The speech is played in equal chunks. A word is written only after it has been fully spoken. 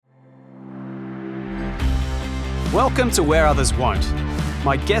Welcome to Where Others Won't.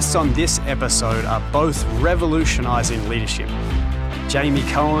 My guests on this episode are both revolutionising leadership. Jamie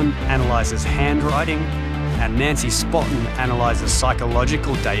Cohen analyses handwriting, and Nancy Spotton analyses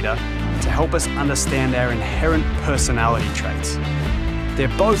psychological data to help us understand our inherent personality traits.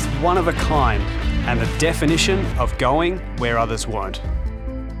 They're both one of a kind and the definition of going where others won't.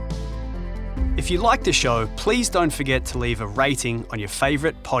 If you like the show, please don't forget to leave a rating on your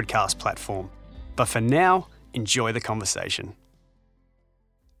favourite podcast platform. But for now, enjoy the conversation.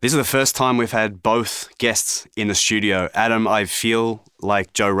 This is the first time we've had both guests in the studio. Adam, I feel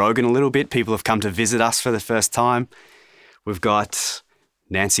like Joe Rogan a little bit. People have come to visit us for the first time. We've got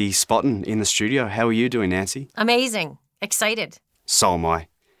Nancy Spotton in the studio. How are you doing, Nancy? Amazing. Excited. So am I.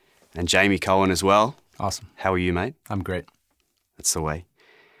 And Jamie Cohen as well. Awesome. How are you, mate? I'm great. That's the way.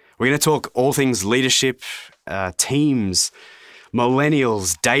 We're going to talk all things leadership, teams,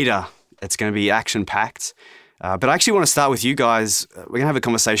 millennials, data. It's going to be action-packed. But I actually want to start with you guys. We're going to have a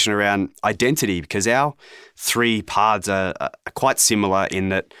conversation around identity because our three paths are quite similar in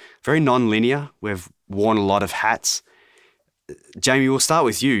that very non-linear. We've worn a lot of hats. Jamie, we'll start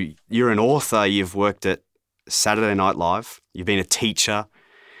with you. You're an author. You've worked at Saturday Night Live. You've been a teacher.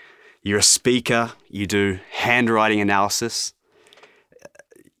 You're a speaker. You do handwriting analysis.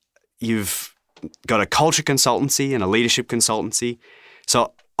 You've got a culture consultancy and a leadership consultancy.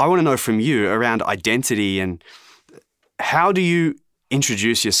 So I want to know from you around identity and how do you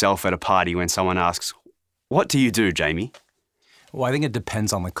introduce yourself at a party when someone asks, what do you do, Jamie? Well, I think it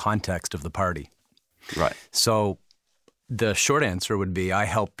depends on the context of the party. Right. So the short answer would be I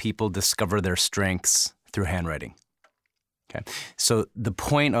help people discover their strengths through handwriting. Okay. So the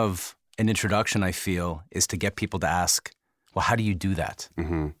point of an introduction, I feel, is to get people to ask, well, how do you do that?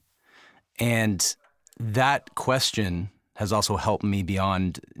 Mm-hmm. And that question has also helped me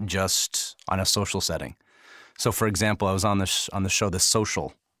beyond just on a social setting. So, for example, I was on the show The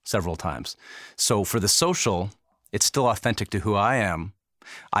Social several times. So for The Social, it's still authentic to who I am.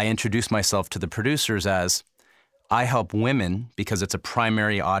 I introduce myself to the producers as I help women, because it's a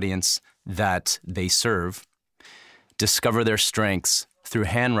primary audience that they serve, discover their strengths through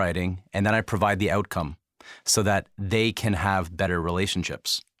handwriting, and then I provide the outcome so that they can have better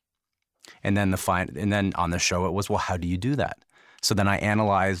relationships. And then on the show it was, well, how do you do that? So then I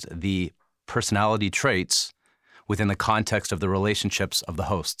analyzed the personality traits within the context of the relationships of the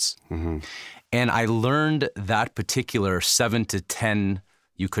hosts. Mm-hmm. And I learned that particular 7 to 10,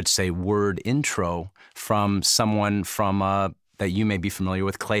 you could say, word intro from someone from that you may be familiar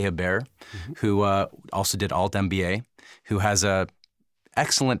with, Clay Hebert, mm-hmm. who also did Alt MBA, who has a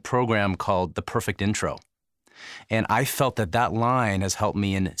excellent program called The Perfect Intro. And I felt that line has helped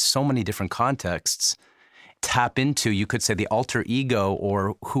me in so many different contexts tap into, you could say, the alter ego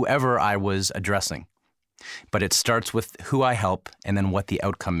or whoever I was addressing. But it starts with who I help and then what the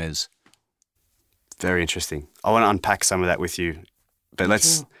outcome is. Very interesting. I want to unpack some of that with you. But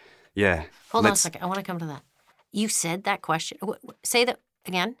Hold on a second. I want to come to that. You said that question. Say that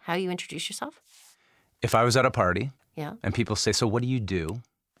again, how you introduce yourself. If I was at a party yeah. and people say, so what do you do?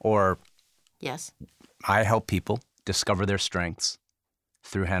 Or yes. I help people discover their strengths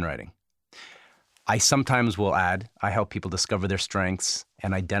through handwriting. I sometimes will add, I help people discover their strengths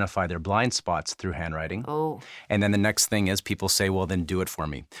and identify their blind spots through handwriting. Oh. And then the next thing is people say, well, then do it for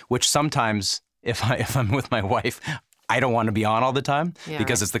me. Which sometimes, if I'm with my wife, I don't want to be on all the time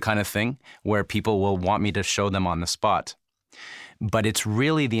because it's the kind of thing where people will want me to show them on the spot. But it's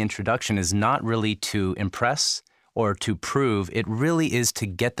really, the introduction is not really to impress or to prove. It really is to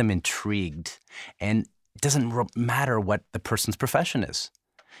get them intrigued. And it doesn't matter what the person's profession is.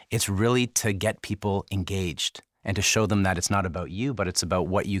 It's really to get people engaged and to show them that it's not about you, but it's about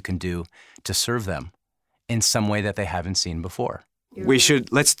what you can do to serve them in some way that they haven't seen before.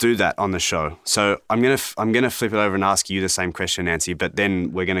 Let's do that on the show. So I'm gonna flip it over and ask you the same question, Nancy, but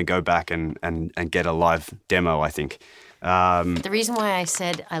then we're gonna go back and get a live demo, I think. The reason why I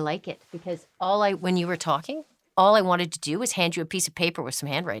said I like it, because when you were talking, all I wanted to do was hand you a piece of paper with some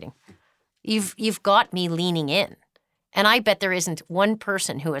handwriting. You've got me leaning in. And I bet there isn't one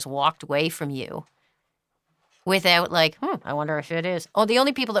person who has walked away from you without I wonder if it is. Oh, the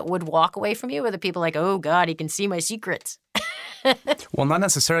only people that would walk away from you are the people like, oh God, he can see my secrets. Well, not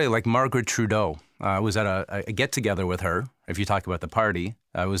necessarily. Like Margaret Trudeau. I was at a get-together with her, if you talk about the party.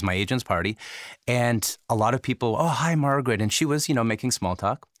 It was my agent's party. And a lot of people, oh, hi, Margaret. And she was, making small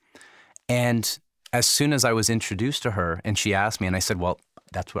talk. And as soon as I was introduced to her and she asked me, and I said, well,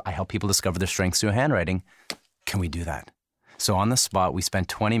 that's what I help people discover their strengths through handwriting. Can we do that? So on the spot, we spent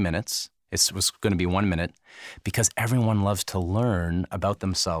 20 minutes. It was going to be 1 minute because everyone loves to learn about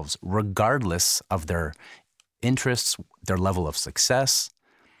themselves regardless of their interests, their level of success.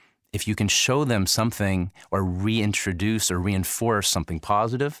 If you can show them something or reintroduce or reinforce something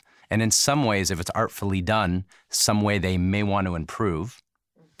positive, and in some ways, if it's artfully done, some way they may want to improve,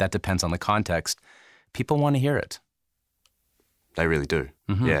 that depends on the context, people want to hear it. They really do,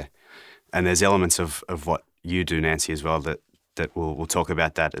 yeah. And there's elements of what you do, Nancy, as well, that we'll talk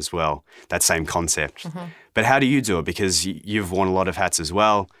about that as well, that same concept. But how do you do it? Because you've worn a lot of hats as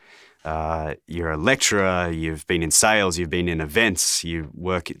well. You're a lecturer, you've been in sales, you've been in events, you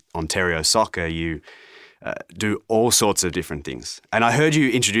work at Ontario Soccer, you do all sorts of different things. And I heard you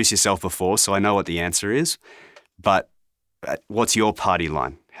introduce yourself before, so I know what the answer is. But what's your party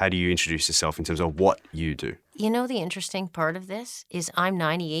line? How do you introduce yourself in terms of what you do? You know, the interesting part of this is I'm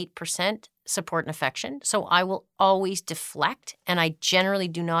 98% support and affection, so I will always deflect, and I generally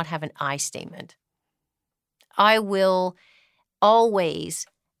do not have an I statement. I will always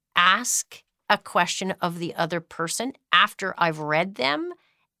ask a question of the other person after I've read them,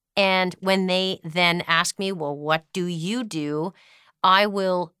 and when they then ask me, well, what do you do? I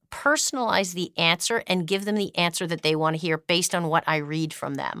will personalize the answer and give them the answer that they want to hear based on what I read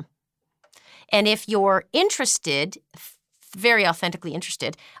from them. And if you're interested, very authentically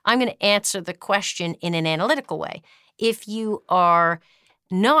interested, I'm going to answer the question in an analytical way. If you are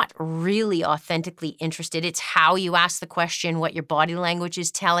not really authentically interested, it's how you ask the question, what your body language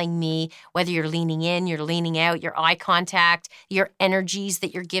is telling me, whether you're leaning in, you're leaning out, your eye contact, your energies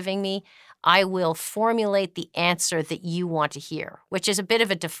that you're giving me. I will formulate the answer that you want to hear, which is a bit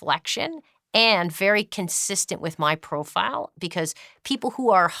of a deflection and very consistent with my profile, because people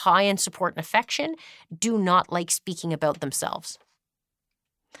who are high in support and affection do not like speaking about themselves.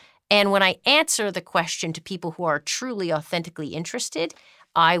 And when I answer the question to people who are truly authentically interested,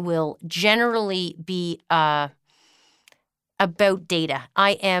 I will generally be about data.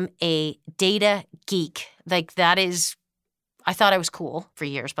 I am a data geek. Like, that is, I thought I was cool for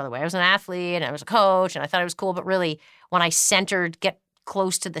years, by the way. I was an athlete and I was a coach and I thought I was cool, but really when I get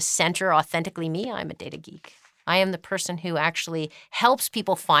close to the center, authentically me, I'm a data geek. I am the person who actually helps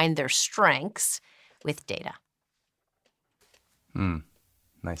people find their strengths with data.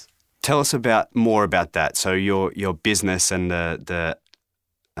 Nice. Tell us more about that. So your business and the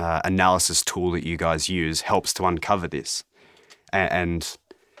analysis tool that you guys use helps to uncover this. And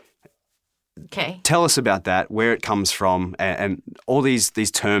okay, tell us about that, where it comes from, and all these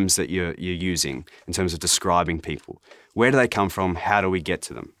terms that you're using in terms of describing people. Where do they come from? How do we get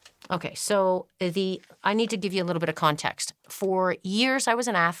to them? Okay, so I need to give you a little bit of context. For years, I was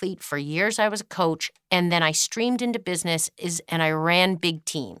an athlete. For years, I was a coach. And then I streamed into business and I ran big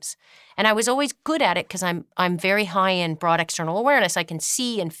teams. And I was always good at it because I'm very high in broad external awareness. I can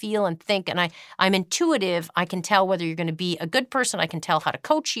see and feel and think, and I'm intuitive. I can tell whether you're going to be a good person. I can tell how to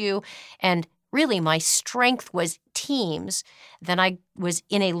coach you. And really, my strength was teams. Then I was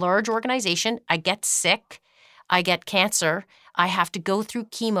in a large organization. I get sick. I get cancer. I have to go through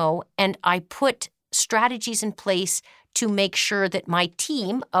chemo, and I put strategies in place to make sure that my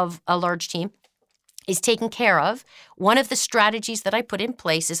team, of a large team, is taken care of. One of the strategies that I put in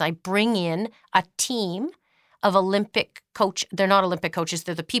place is I bring in a team of Olympic coach. They're not Olympic coaches.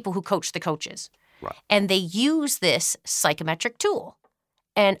 They're the people who coach the coaches. Right. And they use this psychometric tool.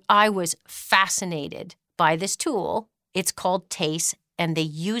 And I was fascinated by this tool. It's called TACE, and they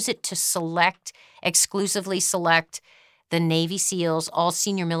use it to exclusively select the Navy SEALs, all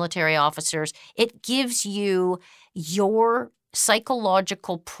senior military officers. It gives you your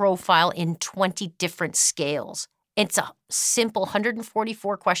psychological profile in 20 different scales. It's a simple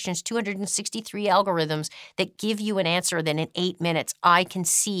 144 questions, 263 algorithms that give you an answer. Then in 8 minutes, I can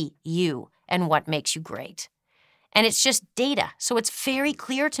see you and what makes you great. And it's just data. So it's very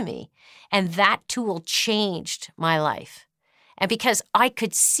clear to me. And that tool changed my life. And because I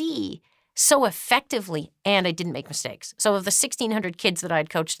could see so effectively, and I didn't make mistakes. So of the 1,600 kids that I'd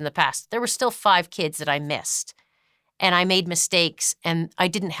coached in the past, there were still 5 kids that I missed. And I made mistakes, and I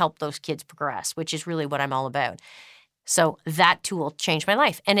didn't help those kids progress, which is really what I'm all about. So that tool changed my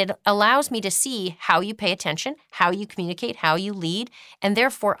life. And it allows me to see how you pay attention, how you communicate, how you lead. And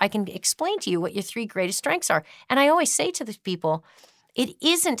therefore, I can explain to you what your 3 greatest strengths are. And I always say to these people, it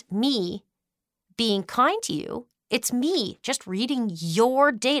isn't me being kind to you. It's me just reading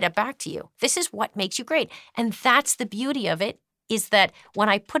your data back to you. This is what makes you great. And that's the beauty of it, is that when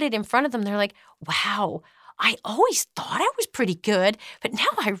I put it in front of them, they're like, wow, I always thought I was pretty good, but now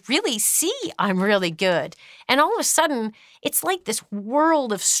I really see I'm really good. And all of a sudden, it's like this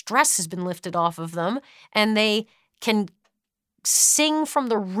world of stress has been lifted off of them, and they can sing from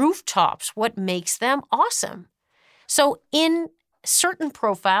the rooftops what makes them awesome. So in certain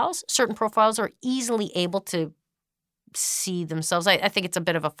profiles are easily able to see themselves. I think it's a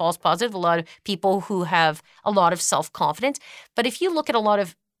bit of a false positive. A lot of people who have a lot of self-confidence. But if you look at a lot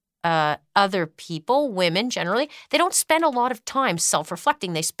of other people, women generally, they don't spend a lot of time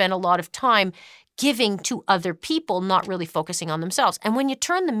self-reflecting. They spend a lot of time giving to other people, not really focusing on themselves. And when you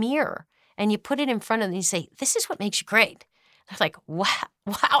turn the mirror and you put it in front of them and you say, this is what makes you great. They're like, wow,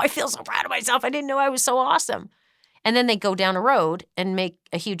 I feel so proud of myself. I didn't know I was so awesome. And then they go down a road and make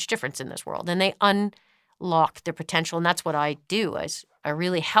a huge difference in this world. And they unlock their potential. And that's what I do. I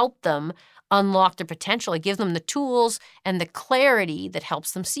really help them unlock their potential. I give them the tools and the clarity that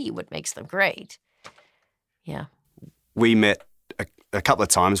helps them see what makes them great. Yeah. We met a couple of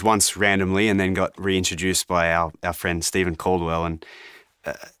times, once randomly and then got reintroduced by our friend Stephen Caldwell. And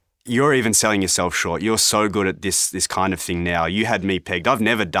you're even selling yourself short. You're so good at this kind of thing now. You had me pegged. I've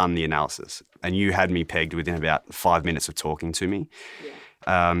never done the analysis. And you had me pegged within about 5 minutes of talking to me.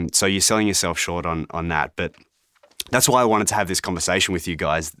 Yeah. So you're selling yourself short on that. But that's why I wanted to have this conversation with you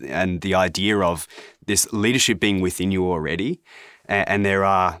guys, and the idea of this leadership being within you already. And there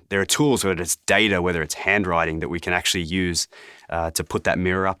are tools, whether it's data, whether it's handwriting, that we can actually use to put that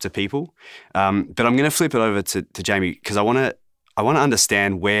mirror up to people. But I'm going to flip it over to Jamie, because I want to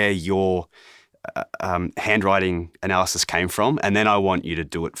understand where your handwriting analysis came from, and then I want you to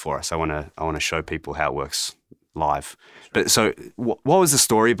do it for us. I want to show people how it works live. But so, what was the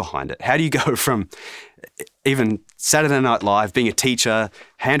story behind it? How do you go from even Saturday Night Live, being a teacher,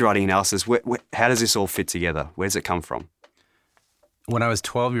 handwriting analysis? How does this all fit together? Where does it come from? When I was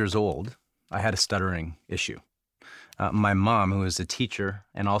 12 years old, I had a stuttering issue. My mom, who was a teacher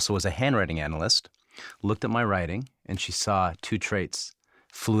and also was a handwriting analyst, looked at my writing and she saw two traits: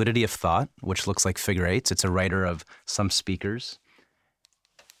 fluidity of thought, which looks like figure eights. It's a writer of some speakers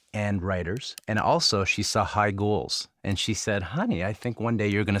and writers. And also she saw high goals. And she said, honey, I think one day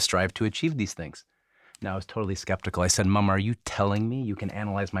you're going to strive to achieve these things. Now, I was totally skeptical. I said, Mom, are you telling me you can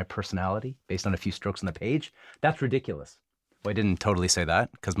analyze my personality based on a few strokes on the page? That's ridiculous. Well, I didn't totally say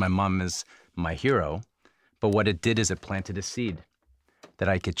that because my mom is my hero. But what it did is it planted a seed that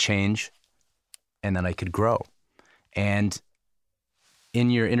I could change and then I could grow. And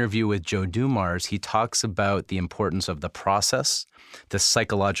in your interview with Joe Dumars, he talks about the importance of the process. The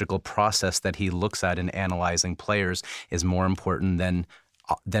psychological process that he looks at in analyzing players is more important than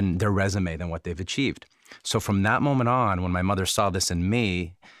their resume, than what they've achieved. So from that moment on, when my mother saw this in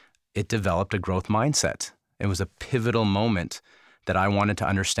me, it developed a growth mindset. It was a pivotal moment that I wanted to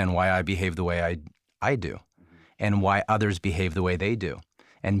understand why I behave the way I do and why others behave the way they do.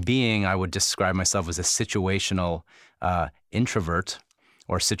 And I would describe myself as a situational introvert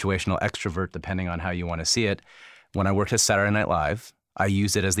or situational extrovert, depending on how you want to see it. When I worked at Saturday Night Live, I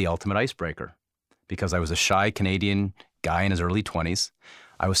used it as the ultimate icebreaker because I was a shy Canadian guy in his early 20s.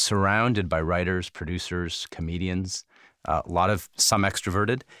 I was surrounded by writers, producers, comedians, some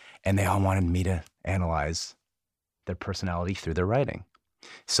extroverted, and they all wanted me to analyze their personality through their writing.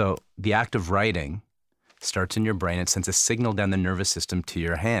 So the act of writing starts in your brain. It sends a signal down the nervous system to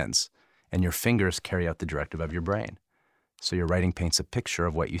your hands, and your fingers carry out the directive of your brain. So your writing paints a picture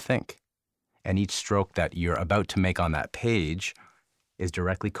of what you think. And each stroke that you're about to make on that page is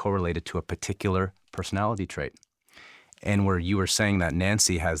directly correlated to a particular personality trait. And where you were saying that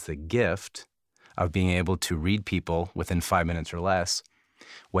Nancy has the gift of being able to read people within 5 minutes or less,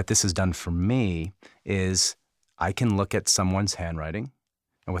 what this has done for me is I can look at someone's handwriting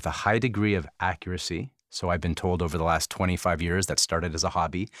and with a high degree of accuracy. So I've been told over the last 25 years that started as a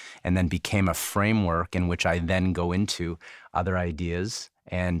hobby and then became a framework in which I then go into other ideas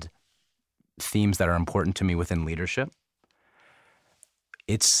and themes that are important to me within leadership.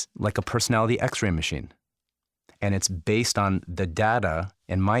 It's like a personality X-ray machine. And it's based on the data.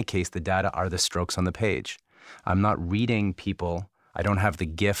 In my case, the data are the strokes on the page. I'm not reading people. I don't have the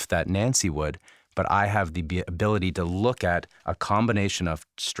gift that Nancy would, but I have the ability to look at a combination of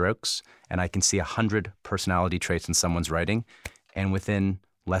strokes, and I can see 100 personality traits in someone's writing. And within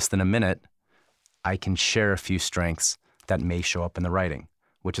less than a minute, I can share a few strengths that may show up in the writing,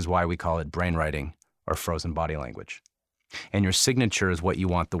 which is why we call it brain writing or frozen body language. And your signature is what you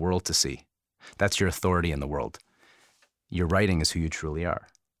want the world to see. That's your authority in the world. Your writing is who you truly are.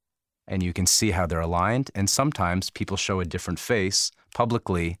 And you can see how they're aligned. And sometimes people show a different face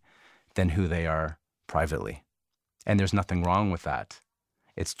publicly than who they are privately. And there's nothing wrong with that.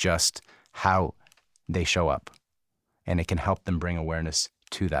 It's just how they show up. And it can help them bring awareness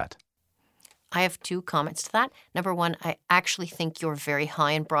to that. I have two comments to that. Number one, I actually think you're very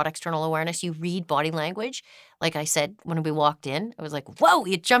high in broad external awareness. You read body language. Like I said, when we walked in, I was like, whoa,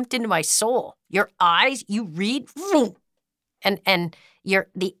 you jumped into my soul. Your eyes, you read. And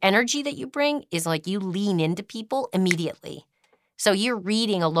the energy that you bring is like you lean into people immediately. So you're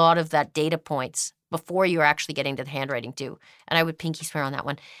reading a lot of that data points before you're actually getting to the handwriting too. And I would pinky swear on that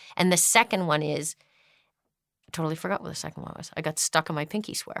one. And the second one is, I totally forgot what the second one was. I got stuck on my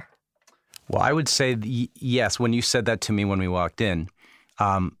pinky swear. Well, I would say yes. When you said that to me when we walked in,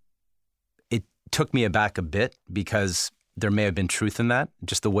 it took me aback a bit because there may have been truth in that.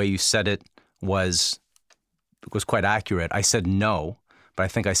 Just the way you said it was quite accurate. I said no, but I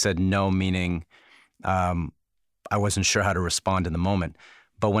think I said no meaning I wasn't sure how to respond in the moment.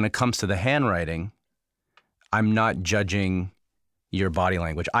 But when it comes to the handwriting, I'm not judging your body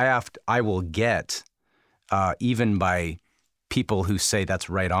language. I will get, even by people who say that's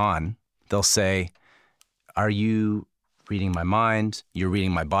right on, they'll say, are you reading my mind? You're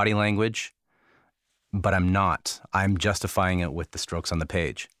reading my body language? But I'm not. I'm justifying it with the strokes on the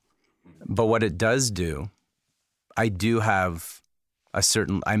page. But what it does do, I may have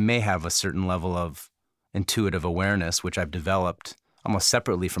a certain level of intuitive awareness, which I've developed almost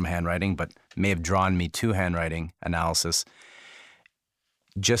separately from handwriting, but may have drawn me to handwriting analysis.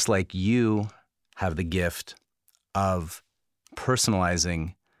 Just like you have the gift of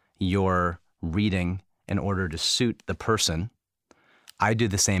personalizing your reading in order to suit the person, I do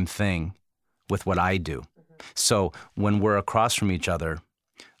the same thing with what I do. So when we're across from each other,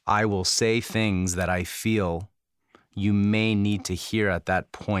 I will say things that I feel you may need to hear at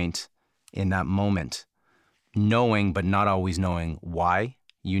that point in that moment, knowing but not always knowing why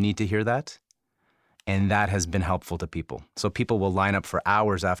you need to hear that. And that has been helpful to people. So people will line up for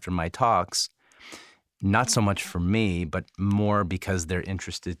hours after my talks, not so much for me, but more because they're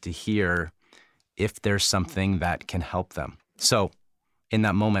interested to hear if there's something that can help them. So in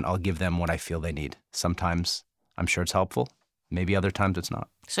that moment, I'll give them what I feel they need. Sometimes I'm sure it's helpful. Maybe other times it's not.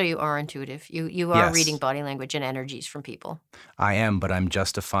 So you are intuitive. You are Yes. reading body language and energies from people. I am, but I'm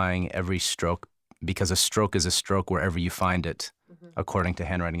justifying every stroke because a stroke is a stroke wherever you find it, according to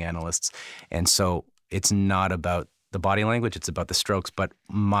handwriting analysts. And so it's not about the body language, it's about the strokes. But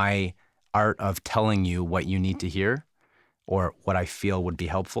my art of telling you what you need to hear or what I feel would be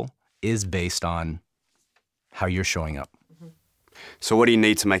helpful is based on how you're showing up. So what do you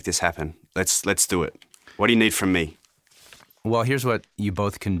need to make this happen? Let's do it. What do you need from me? Well, here's what you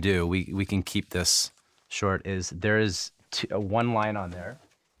both can do. We can keep this short. There is one line on there,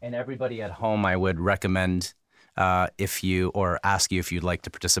 and everybody at home, I would recommend ask you if you'd like to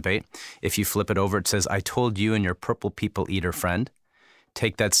participate. If you flip it over, it says, "I told you and your purple people eater friend,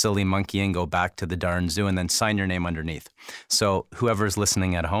 take that silly monkey and go back to the darn zoo," and then sign your name underneath. So whoever's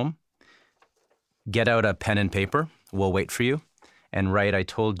listening at home, get out a pen and paper. We'll wait for you. And write, "I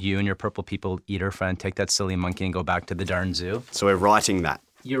told you and your purple people eater friend, take that silly monkey and go back to the darn zoo." So we're writing that.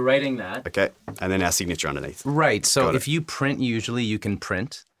 You're writing that. Okay. And then our signature underneath. Right. So Got it. if you print, usually you can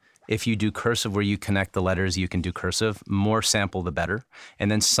print. If you do cursive where you connect the letters, you can do cursive. More sample, the better.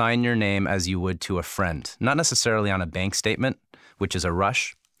 And then sign your name as you would to a friend. Not necessarily on a bank statement, which is a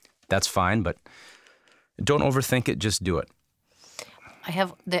rush. That's fine, but don't overthink it. Just do it. I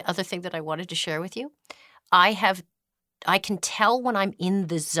have the other thing that I wanted to share with you. I can tell when I'm in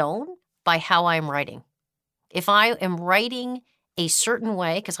the zone by how I'm writing. If I am writing a certain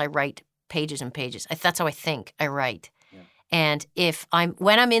way, because I write pages and pages, that's how I think I write. Yeah. And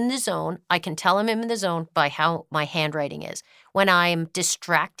when I'm in the zone, I can tell I'm in the zone by how my handwriting is. When I'm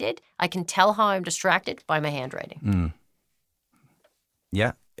distracted, I can tell how I'm distracted by my handwriting.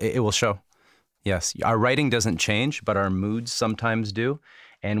 Yeah, it will show. Yes, our writing doesn't change, but our moods sometimes do.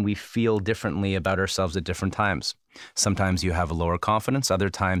 And we feel differently about ourselves at different times. Sometimes you have a lower confidence. Other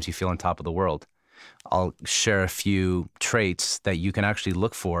times you feel on top of the world. I'll share a few traits that you can actually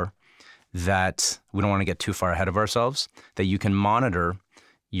look for that we don't want to get too far ahead of ourselves, that you can monitor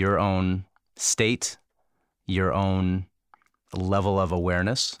your own state, your own level of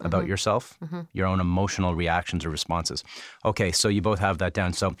awareness about yourself, your own emotional reactions or responses. Okay, so you both have that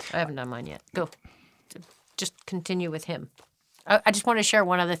down. So I haven't done mine yet. Go. Just continue with him. I just want to share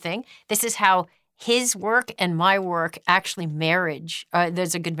one other thing. This is how his work and my work actually marriage.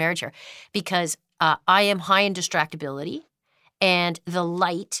 There's a good marriage here because I am high in distractibility, and the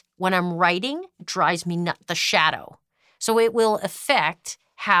light when I'm writing drives me nuts. The shadow, so it will affect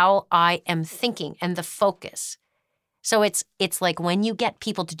how I am thinking and the focus. So it's like when you get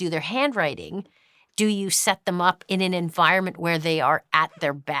people to do their handwriting, do you set them up in an environment where they are at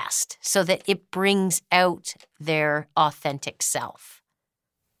their best so that it brings out their authentic self?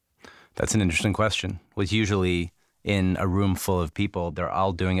 That's an interesting question. Was usually in a room full of people, they're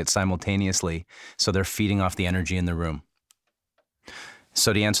all doing it simultaneously, so they're feeding off the energy in the room.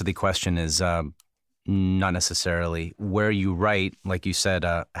 So to answer the question is, not necessarily. Where you write, like you said,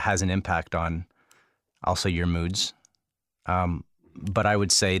 has an impact on also your moods. But I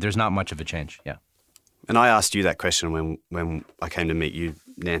would say there's not much of a change. Yeah. And I asked you that question when I came to meet you,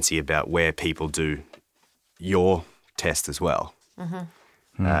 Nancy, about where people do your test as well.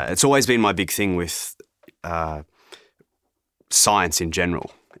 Mm-hmm. It's always been my big thing with science in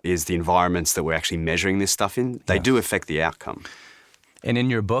general, is the environments that we're actually measuring this stuff in. They do affect the outcome. And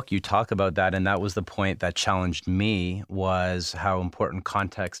in your book, you talk about that, and that was the point that challenged me, was how important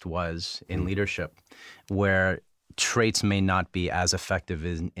context was in leadership, where traits may not be as effective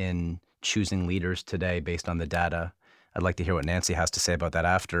in choosing leaders today based on the data. I'd like to hear what Nancy has to say about that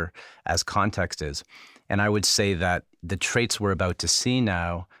after, as context is. And I would say that the traits we're about to see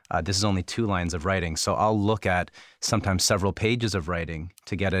now, this is only 2 lines of writing. So I'll look at sometimes several pages of writing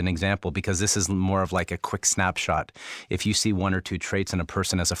to get an example, because this is more of like a quick snapshot. If you see 1 or 2 traits in a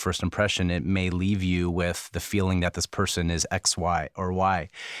person as a first impression, it may leave you with the feeling that this person is X, Y, or Y,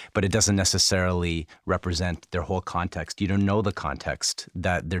 but it doesn't necessarily represent their whole context. You don't know the context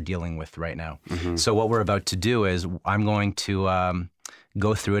that they're dealing with right now. Mm-hmm. So what we're about to do is I'm going to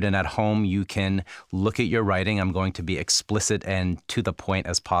go through it, and at home you can look at your writing. I'm going to be explicit and to the point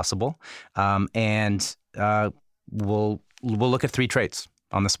as possible, and we'll look at 3 traits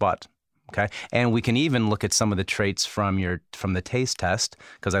on the spot. Okay, and we can even look at some of the traits from the taste test,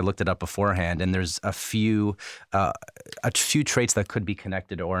 because I looked it up beforehand, and there's a few traits that could be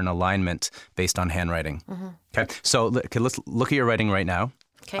connected or in alignment based on handwriting. Mm-hmm. Okay, so let's look at your writing right now.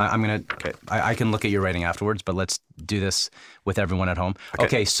 Okay. I can look at your writing afterwards, but let's do this with everyone at home.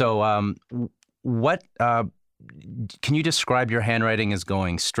 Okay, so what can you describe your handwriting as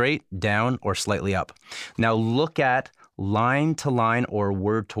going straight, down, or slightly up? Now look at line to line or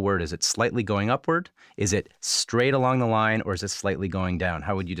word to word. Is it slightly going upward? Is it straight along the line, or is it slightly going down?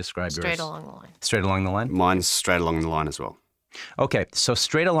 How would you describe yours? Straight along the line. Straight along the line? Mine's straight along the line as well. Okay, so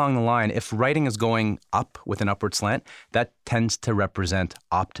straight along the line, if writing is going up with an upward slant, that tends to represent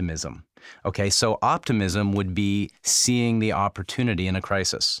optimism. Okay, so optimism would be seeing the opportunity in a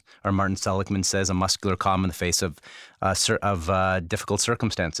crisis. Or Martin Seligman says, a muscular calm in the face of difficult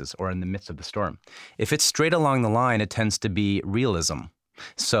circumstances or in the midst of the storm. If it's straight along the line, it tends to be realism.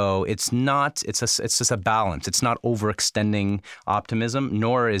 So it's just a balance. It's not overextending optimism,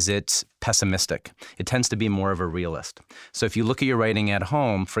 nor is it pessimistic. It tends to be more of a realist. So if you look at your writing at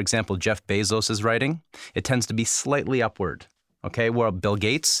home, for example, Jeff Bezos' writing, it tends to be slightly upward, okay, where Bill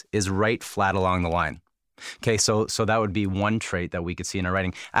Gates is right flat along the line. Okay, so that would be one trait that we could see in our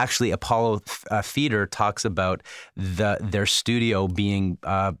writing. Actually, Apollo Theater talks about their studio being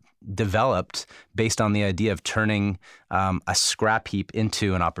developed based on the idea of turning a scrap heap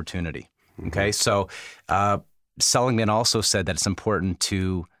into an opportunity. Okay, so Seligman also said that it's important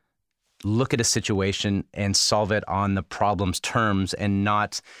to look at a situation and solve it on the problem's terms and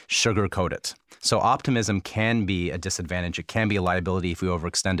not sugarcoat it. So optimism can be a disadvantage. It can be a liability if we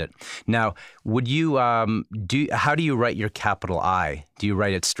overextend it. Now, would you how do you write your capital I? Do you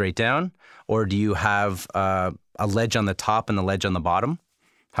write it straight down, or do you have a ledge on the top and the ledge on the bottom?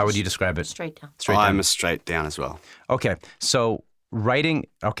 How would you describe it? Straight down. I'm a straight down as well. Okay, so writing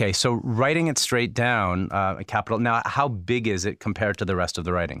it straight down, capital. Now, how big is it compared to the rest of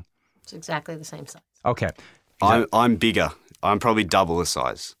the writing? It's exactly the same size. Okay. I'm bigger. I'm probably double the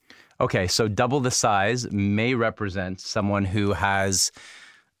size. Okay, so double the size may represent someone who has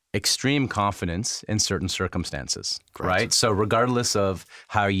extreme confidence in certain circumstances, right? So regardless of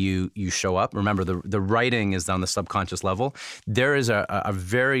how you show up, remember the writing is on the subconscious level. There is a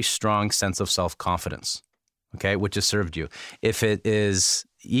very strong sense of self-confidence, okay, which has served you. If it is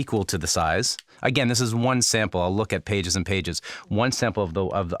equal to the size, again, this is one sample. I'll look at pages and pages. One sample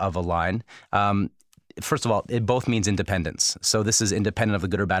of a line. First of all, it both means independence. So this is independent of the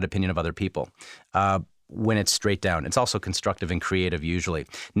good or bad opinion of other people. When it's straight down, it's also constructive and creative usually.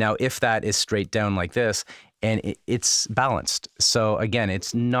 Now, if that is straight down like this, and it's balanced. So again,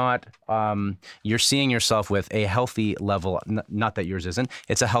 it's not, you're seeing yourself with a healthy level, not that yours isn't,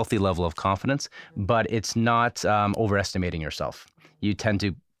 it's a healthy level of confidence, but it's not overestimating yourself. You tend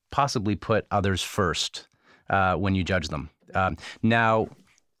to possibly put others first when you judge them. Now,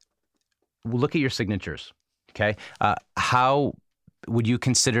 look at your signatures, okay? How would you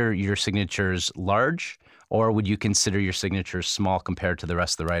consider your signatures large, or would you consider your signatures small compared to the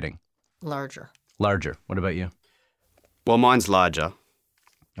rest of the writing? Larger. Larger. What about you? Well, mine's larger.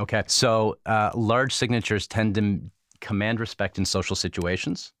 Okay. So large signatures tend to command respect in social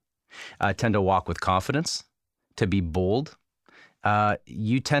situations, tend to walk with confidence, to be bold.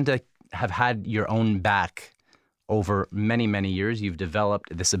 You tend to have had your own back over many, many years, you've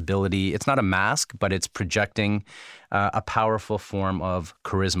developed this ability. It's not a mask, but it's projecting a powerful form of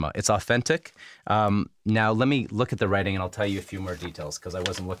charisma. It's authentic. Now, let me look at the writing, and I'll tell you a few more details because I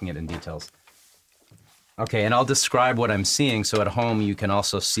wasn't looking at it in details. Okay, and I'll describe what I'm seeing, so at home you can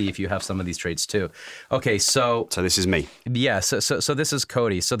also see if you have some of these traits too. Okay, so this is me. Yeah, so this is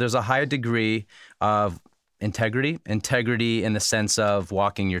Cody. So there's a high degree of integrity in the sense of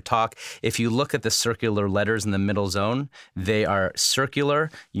walking your talk. If you look at the circular letters in the middle zone, they are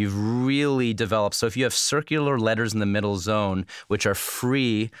circular. You've really developed. So if you have circular letters in the middle zone, which are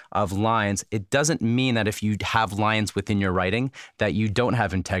free of lines, it doesn't mean that if you have lines within your writing that you don't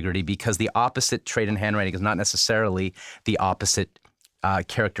have integrity, because the opposite trait in handwriting is not necessarily the opposite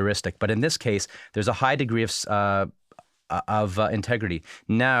characteristic. But in this case, there's a high degree of integrity.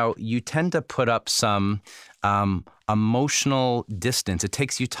 Now, you tend to put up some emotional distance. It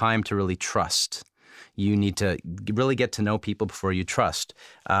takes you time to really trust. You need to really get to know people before you trust.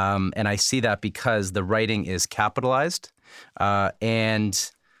 And I see that because the writing is capitalized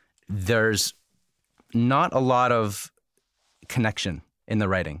and there's not a lot of connection in the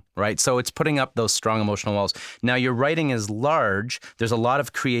writing, right? So it's putting up those strong emotional walls. Now, your writing is large. There's a lot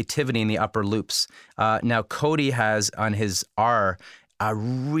of creativity in the upper loops. Now, Cody has on his R a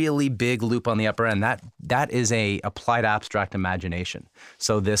really big loop on the upper end. That is a applied abstract imagination.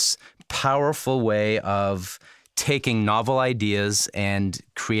 So this powerful way of taking novel ideas and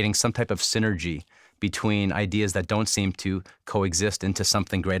creating some type of synergy between ideas that don't seem to coexist into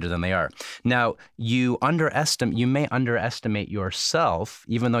something greater than they are. Now, you may underestimate yourself,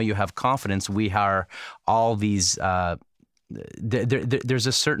 even though you have confidence. We are all these. There's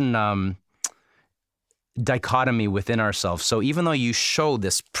a certain dichotomy within ourselves. So even though you show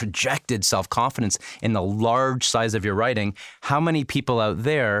this projected self-confidence in the large size of your writing, how many people out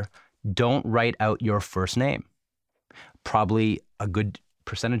there don't write out your first name? Probably a good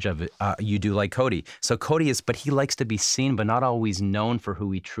percentage of it you do, like Cody. So Cody but he likes to be seen, but not always known for who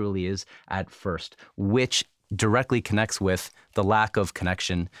he truly is at first, which directly connects with the lack of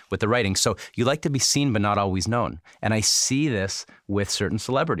connection with the writing. So you like to be seen, but not always known. And I see this with certain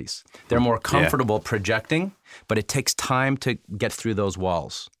celebrities. They're more comfortable projecting, but it takes time to get through those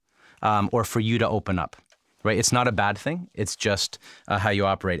walls or for you to open up, right? It's not a bad thing. It's just how you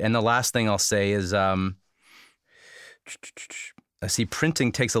operate. And the last thing I'll say is, I see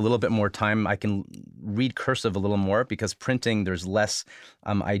printing takes a little bit more time. I can read cursive a little more because printing, there's less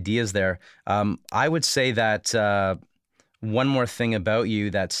ideas there. I would say that one more thing about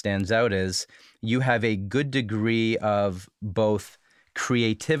you that stands out is you have a good degree of both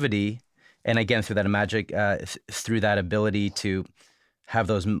creativity and, again, through that magic, through that ability to have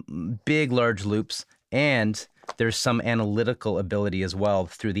those big, large loops, and there's some analytical ability as well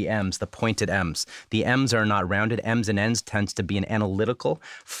through the M's, the pointed M's. The M's are not rounded. M's and N's tends to be an analytical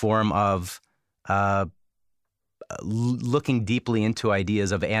form of looking deeply into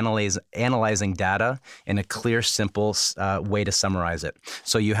ideas, of analyzing data in a clear, simple way to summarize it.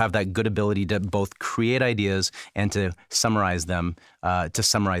 So you have that good ability to both create ideas and to summarize them, to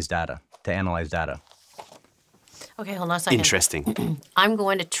summarize data, to analyze data. Okay, hold on a second. Interesting. I'm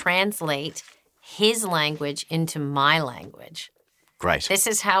going to translate his language into my language. Great. This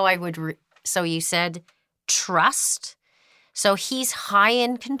is how I would... So you said trust. So he's high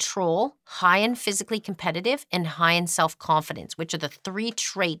in control, high in physically competitive, and high in self-confidence, which are the three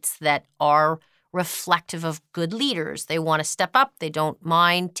traits that are reflective of good leaders. They want to step up. They don't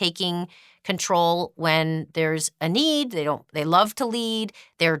mind taking control when there's a need. They love to lead.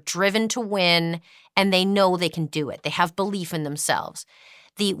 They're driven to win, and they know they can do it. They have belief in themselves.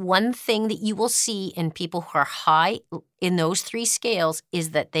 The one thing that you will see in people who are high in those three scales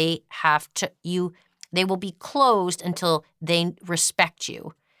is that they will be closed until they respect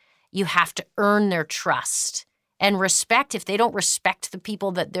you. You have to earn their trust. And respect, if they don't respect the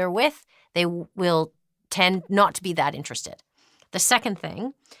people that they're with, they will tend not to be that interested. The second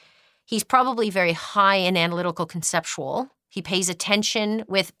thing, he's probably very high in analytical conceptual. He pays attention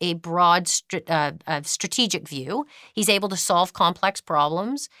with a broad strategic view. He's able to solve complex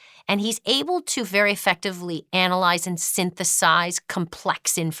problems, and he's able to very effectively analyze and synthesize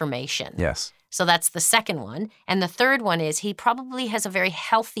complex information. Yes. So that's the second one. And the third one is he probably has a very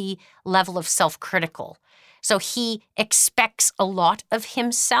healthy level of self-critical. So he expects a lot of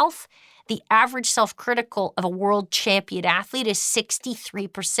himself. The average self-critical of a world champion athlete is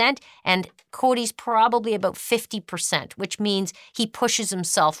 63%, and Cody's probably about 50%, which means he pushes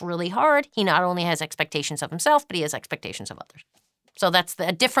himself really hard. He not only has expectations of himself, but he has expectations of others. So that's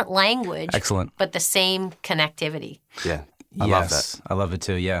a different language. Excellent. But the same connectivity. Yeah, I love that. I love it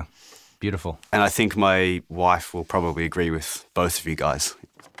too, yeah. Beautiful. And I think my wife will probably agree with both of you guys.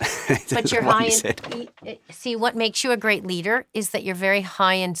 But you're What high you in, said. see, what makes you a great leader is that you're very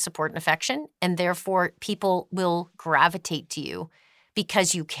high in support and affection, and therefore people will gravitate to you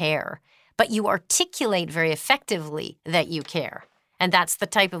because you care. But you articulate very effectively that you care. And that's the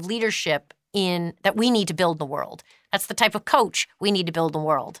type of leadership that we need to build in the world. That's the type of coach we need to build in the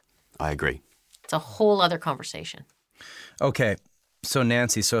world. I agree. It's a whole other conversation. Okay. So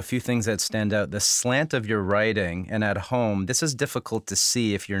Nancy, a few things that stand out. The slant of your writing, and at home, this is difficult to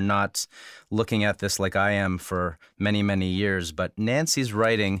see if you're not looking at this like I am for many, many years, but Nancy's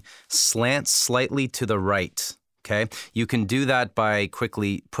writing slants slightly to the right. Okay, you can do that by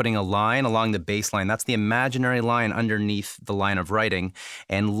quickly putting a line along the baseline. That's the imaginary line underneath the line of writing,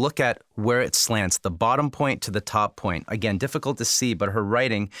 and look at where it slants, the bottom point to the top point. Again, difficult to see, but her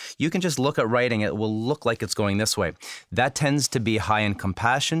writing, you can just look at writing, it will look like it's going this way. That tends to be high in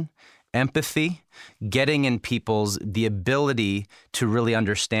compassion, empathy, getting in the ability to really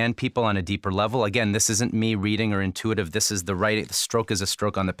understand people on a deeper level. Again, this isn't me reading or intuitive. This is the writing. The stroke is a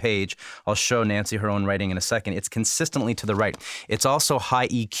stroke on the page. I'll show Nancy her own writing in a second. It's consistently to the right. It's also high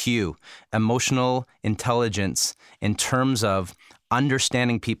EQ, emotional intelligence, in terms of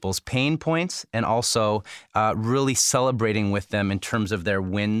understanding people's pain points and also really celebrating with them in terms of their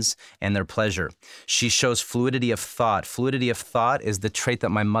wins and their pleasure. She shows fluidity of thought. Fluidity of thought is the trait that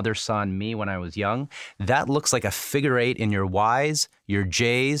my mother saw in me when I was young. That looks like a figure 8 in your Y's, your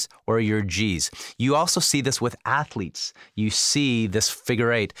J's, or your G's. You also see this with athletes. You see this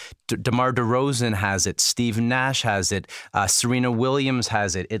figure 8. DeMar DeRozan has it. Steve Nash has it. Serena Williams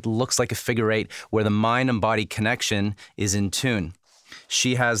has it. It looks like a figure 8 where the mind and body connection is in tune.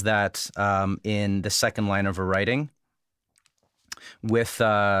 She has that in the second line of her writing with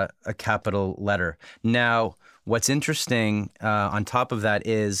a capital letter. Now, what's interesting on top of that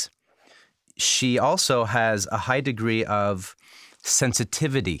is she also has a high degree of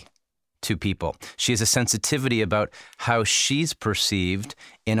sensitivity to people. She has a sensitivity about how she's perceived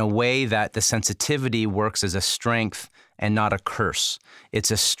in a way that the sensitivity works as a strength and not a curse.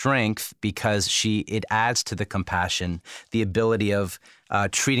 It's a strength because it adds to the compassion, the ability of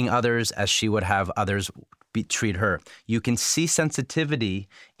treating others as she would have others treat her. You can see sensitivity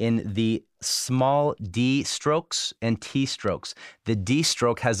in the small D strokes and T strokes. The D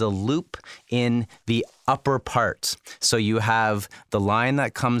stroke has a loop in the upper part. So you have the line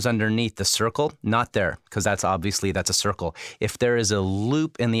that comes underneath the circle, not there, because that's a circle. If there is a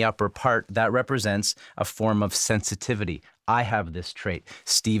loop in the upper part, that represents a form of sensitivity. I have this trait.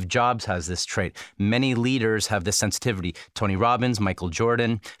 Steve Jobs has this trait. Many leaders have this sensitivity. Tony Robbins, Michael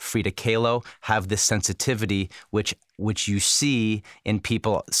Jordan, Frida Kahlo have this sensitivity, which you see in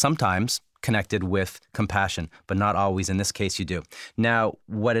people sometimes connected with compassion, but not always. In this case, you do. Now,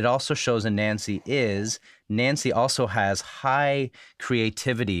 what it also shows in Nancy is Nancy also has high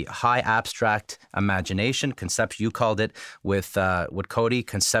creativity, high abstract imagination, you called it with Cody,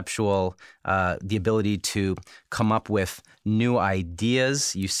 conceptual, the ability to come up with new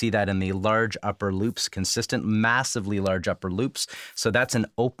ideas. You see that in the large upper loops, consistent, massively large upper loops. So that's an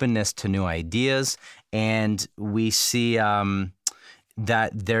openness to new ideas. And we see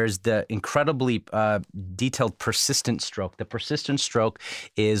that there's the incredibly detailed persistent stroke. The persistent stroke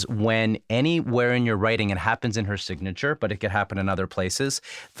is when anywhere in your writing, it happens in her signature, but it could happen in other places,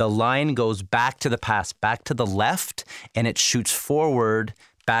 the line goes back to the past, back to the left, and it shoots forward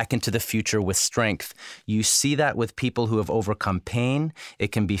back into the future with strength. You see that with people who have overcome pain.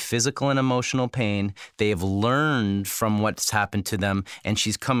 It can be physical and emotional pain. They have learned from what's happened to them, and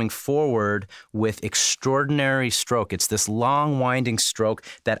she's coming forward with extraordinary stroke. It's this long, winding stroke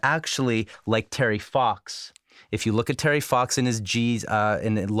that actually, like Terry Fox, if you look at Terry Fox in his G's,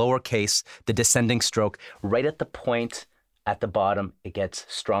 in the lowercase, the descending stroke, right at the point at the bottom, it gets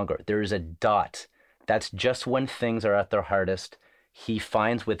stronger. There is a dot. That's just when things are at their hardest. He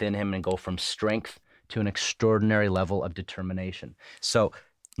finds within him and go from strength to an extraordinary level of determination. So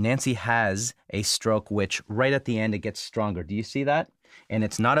Nancy has a stroke which right at the end, it gets stronger. Do you see that? And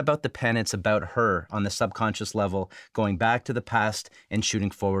it's not about the pen, it's about her on the subconscious level, going back to the past and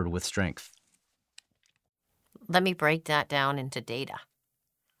shooting forward with strength. Let me break that down into data.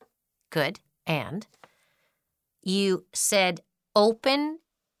 Good. And you said open.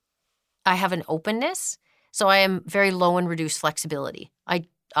 I have an openness. So I am very low in reduced flexibility.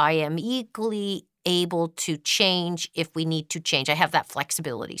 I am equally able to change if we need to change. I have that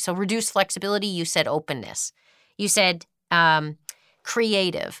flexibility. So reduced flexibility, you said openness. You said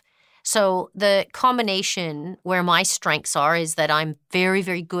creative. So the combination where my strengths are is that I'm very,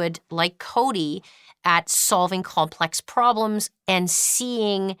 very good, like Cody, at solving complex problems and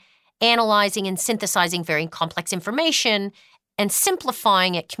seeing analyzing and synthesizing very complex information and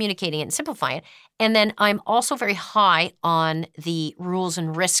simplifying it, communicating it and simplifying it. And then I'm also very high on the rules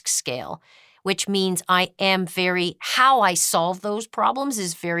and risk scale, which means how I solve those problems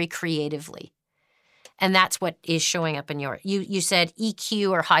is very creatively. And that's what is showing up in you said EQ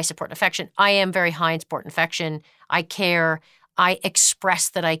or high support and affection. I am very high in support and affection. I care. I express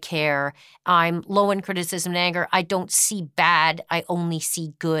that I care. I'm low in criticism and anger. I don't see bad. I only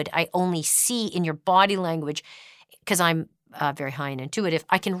see good. I only see in your body language, because I'm very high and intuitive.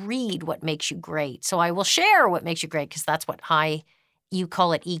 I can read what makes you great. So I will share what makes you great, because that's what you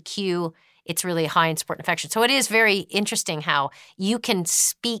call it EQ. It's really high in support and affection. So it is very interesting how you can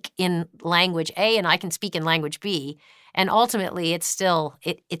speak in language A and I can speak in language B. And ultimately, it's still,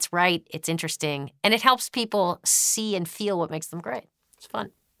 it's right, it's interesting, and it helps people see and feel what makes them great. It's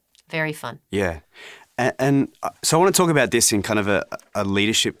fun. Very fun. Yeah. And so I want to talk about this in kind of a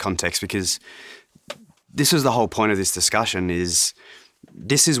leadership context, because this is the whole point of this discussion is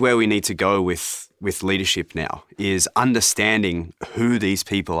this is where we need to go with leadership now, is understanding who these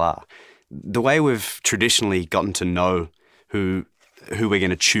people are. The way we've traditionally gotten to know who we're going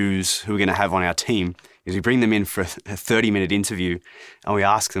to choose, who we're going to have on our team, is we bring them in for a 30-minute interview and we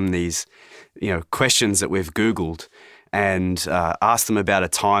ask them these, questions that we've Googled and ask them about a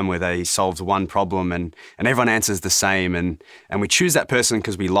time where they solved one problem and everyone answers the same. And we choose that person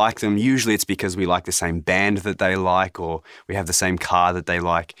because we like them. Usually it's because we like the same band that they like or we have the same car that they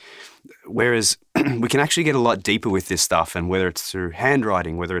like. Whereas we can actually get a lot deeper with this stuff, and whether it's through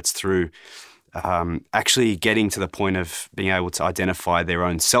handwriting, whether it's through actually getting to the point of being able to identify their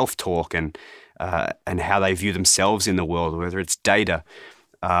own self-talk and how they view themselves in the world, whether it's data,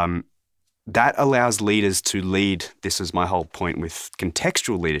 that allows leaders to lead. This is my whole point with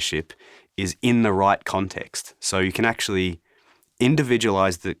contextual leadership, is in the right context. So you can actually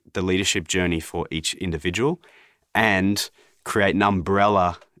individualize the leadership journey for each individual and create an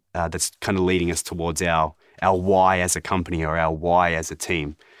umbrella that's kind of leading us towards our why as a company or our why as a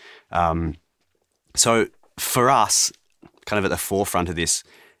team. So for us, kind of at the forefront of this,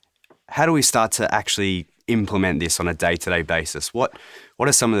 how do we start to actually implement this on a day-to-day basis? What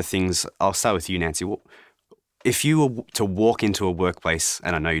are some of the things? I'll start with you, Nancy. If you were to walk into a workplace,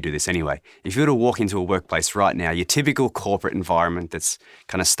 and I know you do this anyway, if you were to walk into a workplace right now, your typical corporate environment that's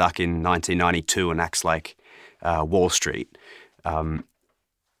kind of stuck in 1992 and acts like Wall Street,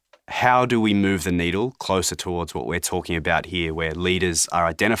 how do we move the needle closer towards what we're talking about here, where leaders are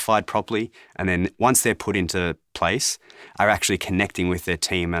identified properly and then once they're put into place, are actually connecting with their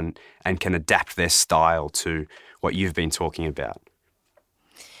team and can adapt their style to what you've been talking about?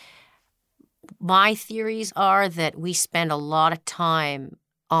 My theories are that we spend a lot of time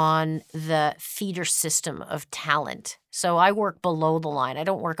on the feeder system of talent. So I work below the line. I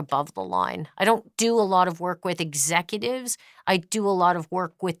don't work above the line. I don't do a lot of work with executives. I do a lot of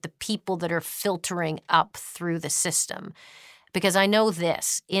work with the people that are filtering up through the system. Because I know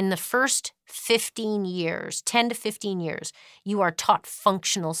this, in the first 15 years, 10 to 15 years, you are taught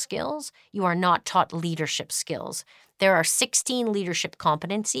functional skills. You are not taught leadership skills. There are 16 leadership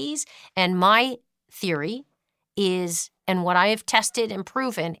competencies, and my theory is, and what I have tested and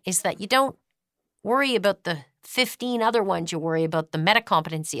proven, is that you don't worry about the 15 other ones, you worry about the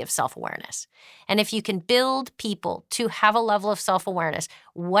meta-competency of self-awareness. And if you can build people to have a level of self-awareness,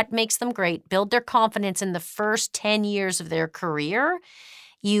 what makes them great, build their confidence in the first 10 years of their career,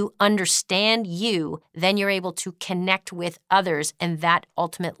 you understand you, then you're able to connect with others, and that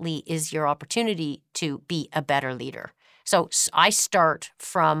ultimately is your opportunity to be a better leader. So I start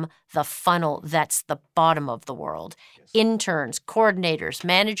from the funnel that's the bottom of the world. Interns, coordinators,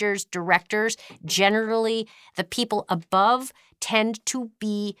 managers, directors, generally the people above tend to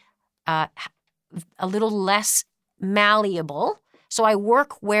be a little less malleable. So I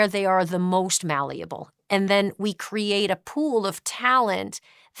work where they are the most malleable. And then we create a pool of talent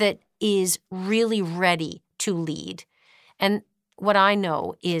that is really ready to lead. And what I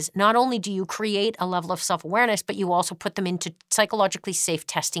know is not only do you create a level of self-awareness, but you also put them into psychologically safe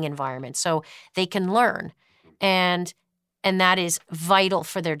testing environments so they can learn. And that is vital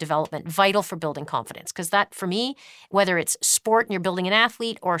for their development, vital for building confidence. Because that, for me, whether it's sport and you're building an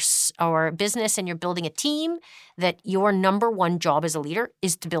athlete or business and you're building a team, that your number one job as a leader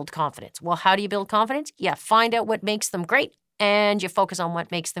is to build confidence. Well, how do you build confidence? Yeah, find out what makes them great and you focus on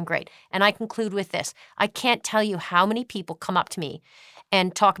what makes them great. And I conclude with this. I can't tell you how many people come up to me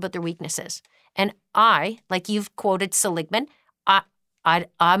and talk about their weaknesses. And I, like you've quoted Seligman,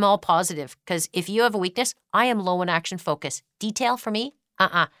 I'm all positive, because if you have a weakness, I am low in action focus. Detail for me,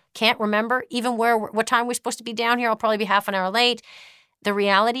 can't remember even what time we're supposed to be down here. I'll probably be half an hour late. the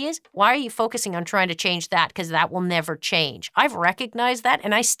reality is, why are you focusing on trying to change that? Because that will never change. I've recognized that,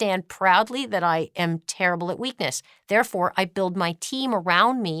 and I stand proudly that I am terrible at weakness. Therefore, I build my team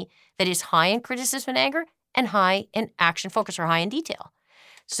around me that is high in criticism and anger and high in action focus or high in detail.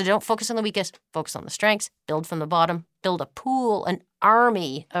 So don't focus on the weakest, focus on the strengths, build from the bottom, build a pool, an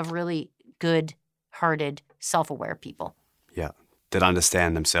army of really good-hearted, self-aware people. Yeah, that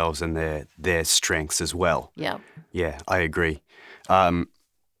understand themselves and their strengths as well. Yeah. Yeah, I agree.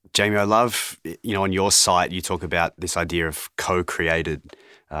 Jamie, I love, on your site, you talk about this idea of co-created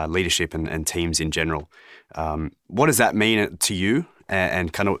leadership and teams in general. What does that mean to you?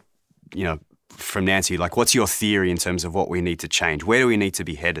 And kind of, from Nancy, like, what's your theory in terms of what we need to change? Where do we need to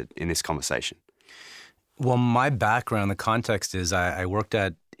be headed in this conversation? Well, my background, the context is I worked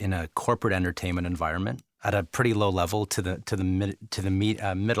in a corporate entertainment environment at a pretty low level to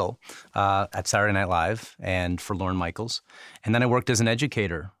the middle at Saturday Night Live and for Lorne Michaels, and then I worked as an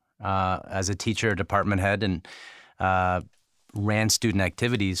educator, as a teacher, department head, and ran student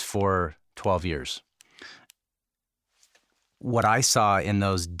activities for 12 years. What I saw in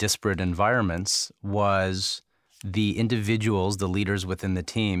those disparate environments was the individuals, the leaders within the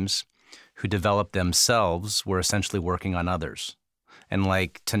teams who developed themselves were essentially working on others. And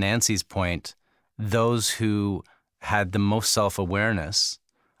like to Nancy's point, those who had the most self-awareness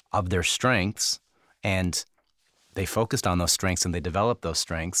of their strengths and they focused on those strengths and they developed those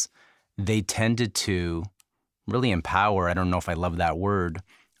strengths, they tended to really empower, I don't know if I love that word,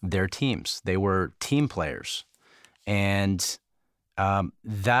 their teams. They were team players. And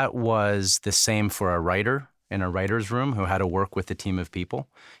that was the same for a writer in a writer's room who had to work with a team of people.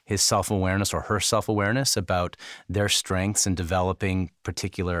 His self-awareness or her self-awareness about their strengths and developing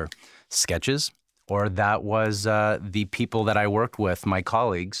particular sketches. Or that was the people that I worked with, my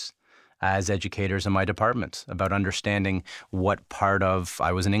colleagues, as educators in my department, about understanding what part of,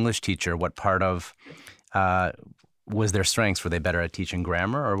 I was an English teacher, what part of was their strengths. Were they better at teaching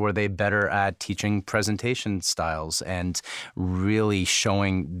grammar, or were they better at teaching presentation styles and really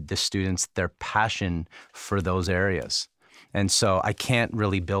showing the students their passion for those areas? And so I can't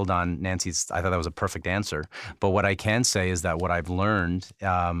really build on Nancy's, I thought that was a perfect answer. But what I can say is that what I've learned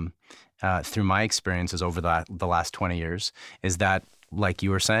through my experiences over the last 20 years is that, like you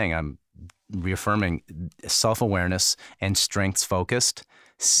were saying, I'm reaffirming self-awareness and strengths-focused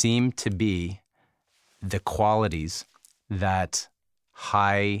seem to be the qualities that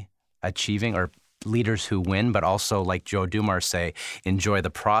high-achieving or leaders who win, but also, like Joe Dumars say, enjoy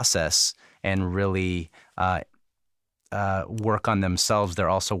the process and really work on themselves. They're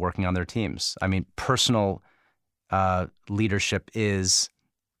also working on their teams. I mean, personal leadership is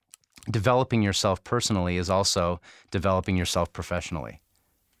developing yourself personally is also developing yourself professionally.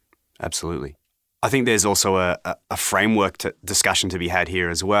 Absolutely. I think there's also a framework discussion to be had here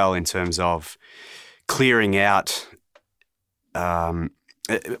as well in terms of clearing out. Part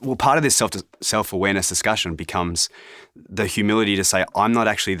of this self-awareness discussion becomes the humility to say, I'm not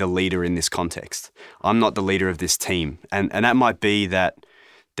actually the leader in this context. I'm not the leader of this team. And that might be that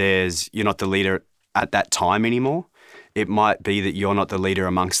you're not the leader at that time anymore. It might be that you're not the leader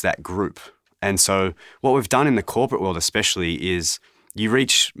amongst that group. And so what we've done in the corporate world especially is you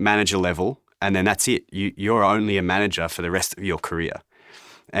reach manager level and then that's it. You're only a manager for the rest of your career.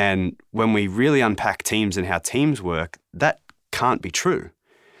 And when we really unpack teams and how teams work, that can't be true.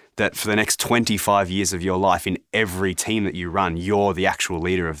 That for the next 25 years of your life in every team that you run, you're the actual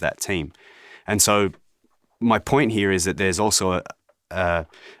leader of that team. And so my point here is that there's also a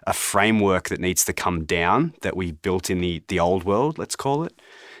framework that needs to come down that we built in the old world, let's call it,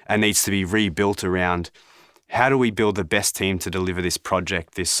 and needs to be rebuilt around how do we build the best team to deliver this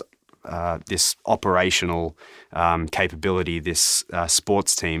project, this operational capability, this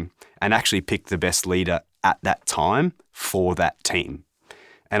sports team, and actually pick the best leader at that time for that team.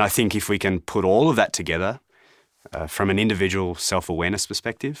 And I think if we can put all of that together from an individual self-awareness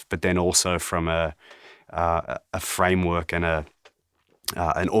perspective, but then also from a framework and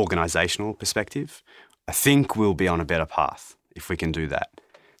an organizational perspective, I think we'll be on a better path if we can do that.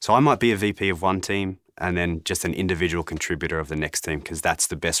 So I might be a VP of one team and then just an individual contributor of the next team because that's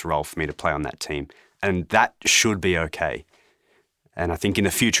the best role for me to play on that team. And that should be okay. And I think in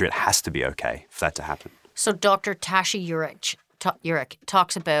the future it has to be okay for that to happen. So Dr. Tashi Eurich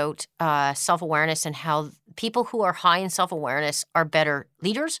talks about self-awareness and how people who are high in self-awareness are better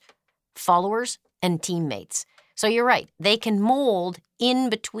leaders, followers, and teammates. So you're right. They can mold in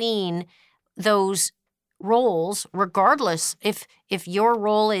between those roles, regardless if your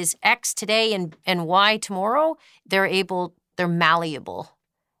role is X today and Y tomorrow, they're malleable.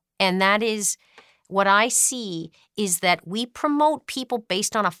 And that is what I see is that we promote people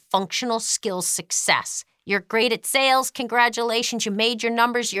based on a functional skills success. You're great at sales. Congratulations. You made your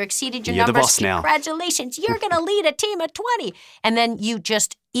numbers. You exceeded your You're numbers. the boss now. Congratulations. You're going to lead a team of 20. And then you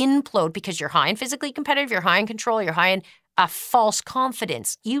just implode because you're high and physically competitive. You're high in control. You're high in false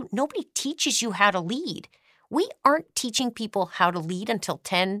confidence. Nobody teaches you how to lead. We aren't teaching people how to lead until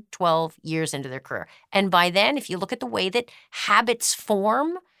 10, 12 years into their career. And by then, if you look at the way that habits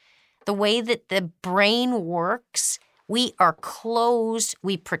form, the way that the brain works, we are closed,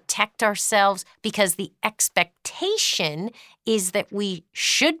 we protect ourselves because the expectation is that we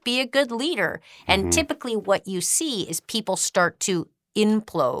should be a good leader. And typically what you see is people start to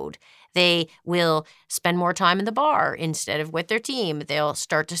implode. They will spend more time in the bar instead of with their team. They'll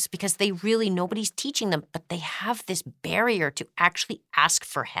start to, because nobody's teaching them, but they have this barrier to actually ask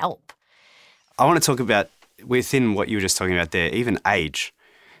for help. I want to talk about, within what you were just talking about there, even age.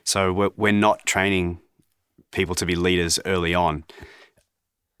 So we're not training people to be leaders early on.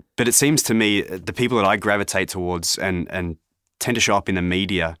 But it seems to me the people that I gravitate towards and tend to show up in the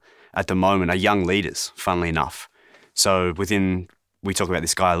media at the moment are young leaders, funnily enough. So we talk about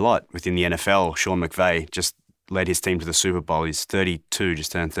this guy a lot, within the NFL, Sean McVay just led his team to the Super Bowl. He's 32,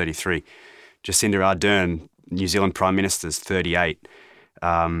 just turned 33. Jacinda Ardern, New Zealand Prime Minister's 38,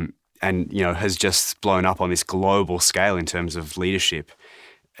 and has just blown up on this global scale in terms of leadership.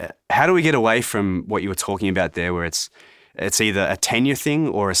 How do we get away from what you were talking about there, where it's either a tenure thing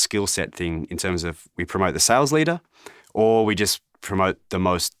or a skill set thing, in terms of we promote the sales leader or we just promote the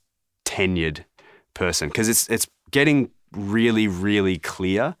most tenured person? Because it's getting really, really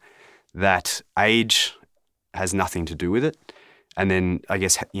clear that age has nothing to do with it. And then I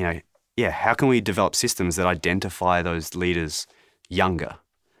guess, how can we develop systems that identify those leaders younger?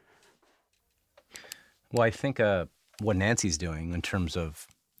 Well, I think what Nancy's doing in terms of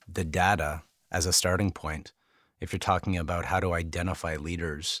the data as a starting point, if you're talking about how to identify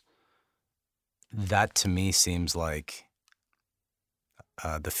leaders, that to me seems like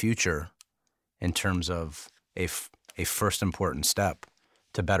the future in terms of a first important step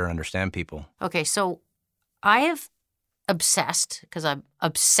to better understand people. Okay, so I have obsessed, because I'm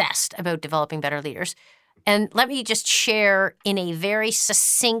obsessed about developing better leaders. And let me just share in a very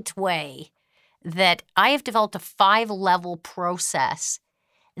succinct way that I have developed a 5-level process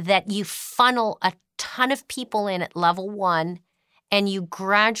that you funnel a ton of people in at level 1, and you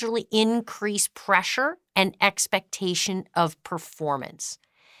gradually increase pressure and expectation of performance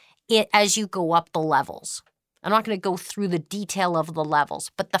as you go up the levels. I'm not going to go through the detail of the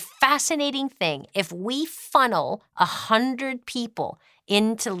levels, but the fascinating thing, if we funnel 100 people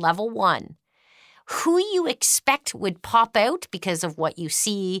into level 1, who you expect would pop out because of what you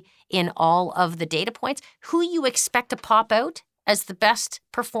see in all of the data points, who you expect to pop out as the best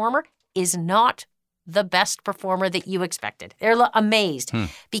performer is not the best performer that you expected. They're amazed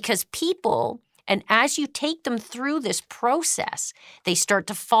because people, and as you take them through this process, they start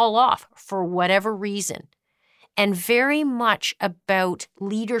to fall off for whatever reason. And very much about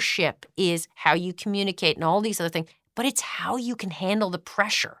leadership is how you communicate and all these other things, but it's how you can handle the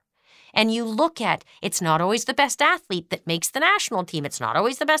pressure. And you look at, it's not always the best athlete that makes the national team. It's not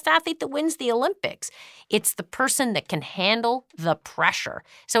always the best athlete that wins the Olympics. It's the person that can handle the pressure.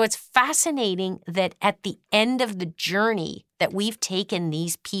 So it's fascinating that at the end of the journey that we've taken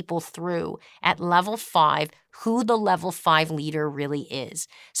these people through at level 5, who the level 5 leader really is.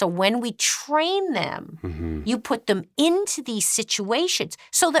 So when we train them, you put them into these situations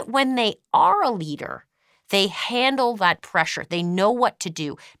so that when they are a leader, they handle that pressure. They know what to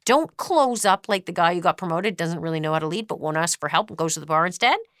do. Don't close up like the guy who got promoted, doesn't really know how to lead, but won't ask for help and goes to the bar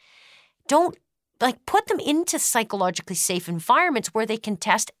instead. Don't put them into psychologically safe environments where they can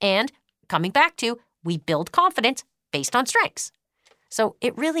test, and coming back to, we build confidence based on strengths. So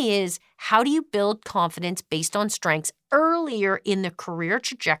it really is, how do you build confidence based on strengths earlier in the career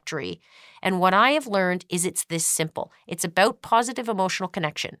trajectory? And what I have learned is it's this simple. It's about positive emotional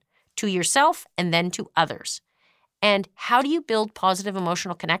connection to yourself and then to others. And how do you build positive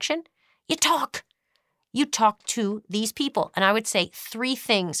emotional connection? You talk. You talk to these people. And I would say 3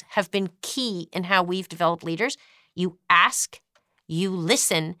 things have been key in how we've developed leaders. You ask, you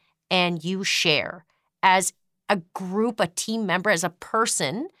listen, and you share. As a group, a team member, as a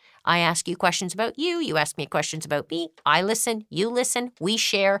person, I ask you questions about you. You ask me questions about me. I listen. You listen. We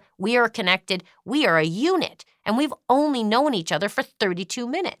share. We are connected. We are a unit. And we've only known each other for 32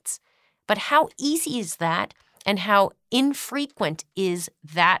 minutes. But how easy is that? And how infrequent is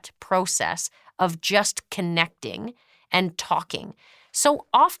that process of just connecting and talking? So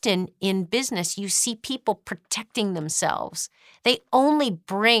often in business, you see people protecting themselves. They only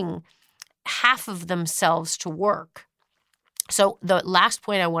bring half of themselves to work. So the last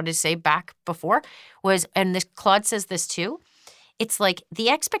point I wanted to say back before was, and this Claude says this too, it's like the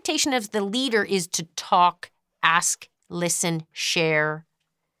expectation of the leader is to talk, ask, listen, share.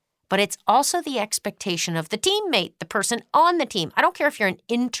 But it's also the expectation of the teammate, the person on the team. I don't care if you're an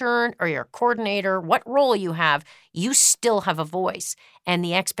intern or you're a coordinator, what role you have, you still have a voice. And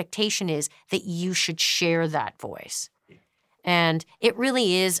the expectation is that you should share that voice. And it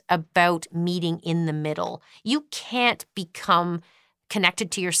really is about meeting in the middle. You can't become connected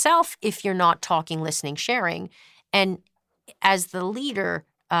to yourself if you're not talking, listening, sharing. And as the leader,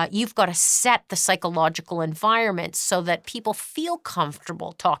 you've got to set the psychological environment so that people feel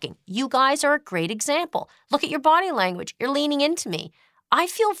comfortable talking. You guys are a great example. Look at your body language. You're leaning into me. I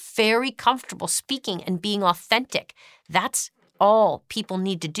feel very comfortable speaking and being authentic. That's all people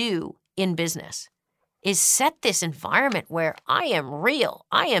need to do in business, is set this environment where I am real.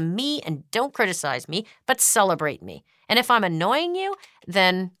 I am me, and don't criticize me, but celebrate me. And if I'm annoying you,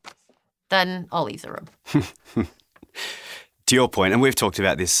 then I'll leave the room. To your point, and we've talked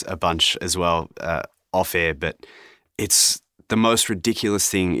about this a bunch as well off air, but it's the most ridiculous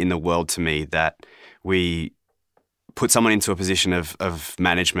thing in the world to me that we put someone into a position of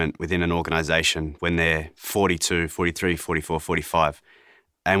management within an organization when they're 42, 43, 44, 45,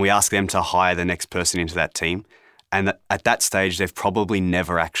 and we ask them to hire the next person into that team. And at that stage, they've probably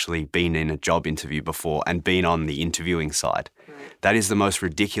never actually been in a job interview before and been on the interviewing side. Right. That is the most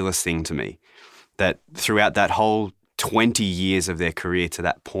ridiculous thing to me, that throughout that whole 20 years of their career to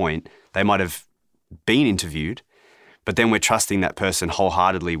that point, they might have been interviewed, but then we're trusting that person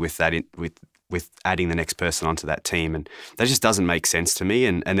wholeheartedly with that, with adding the next person onto that team. And that just doesn't make sense to me.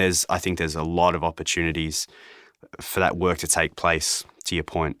 And I think there's a lot of opportunities for that work to take place, to your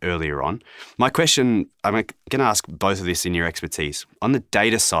point earlier on. My question, I'm going to ask both of this in your expertise. On the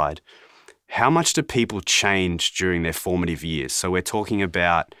data side, how much do people change during their formative years? So we're talking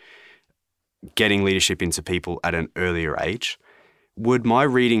about getting leadership into people at an earlier age. Would my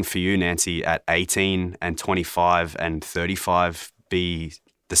reading for you, Nancy, at 18 and 25 and 35 be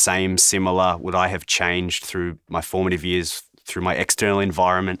the same, similar? Would I have changed through my formative years, through my external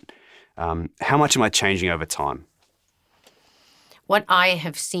environment? How much am I changing over time? What I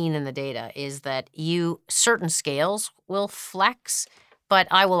have seen in the data is that certain scales will flex, but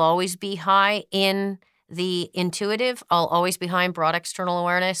I will always be high in the intuitive. I'll always be high in broad external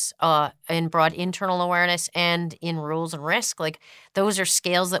awareness, in broad internal awareness, and in rules and risk. Like, those are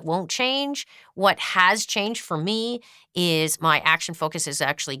scales that won't change. What has changed for me is my action focus has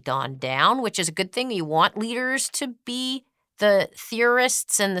actually gone down, which is a good thing. You want leaders to be the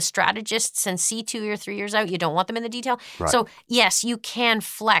theorists and the strategists and see 2 or 3 years out. You don't want them in the detail. Right. So yes, you can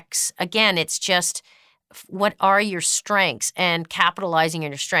flex. Again, it's just, what are your strengths and capitalizing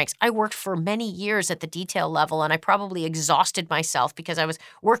on your strengths. I worked for many years at the detail level, and I probably exhausted myself because I was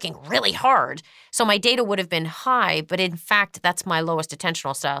working really hard. So my data would have been high, but in fact, that's my lowest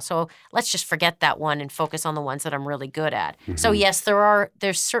attentional style. So let's just forget that one and focus on the ones that I'm really good at. Mm-hmm. So yes,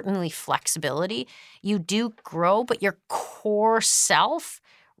 there's certainly flexibility. You do grow, but your core self,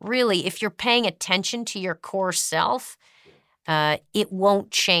 really, if you're paying attention to your core self, it won't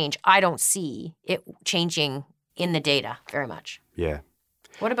change. I don't see it changing in the data very much. Yeah.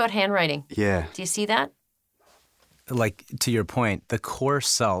 What about handwriting? Yeah. Do you see that? Like, to your point, the core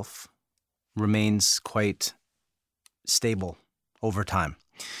self remains quite stable over time.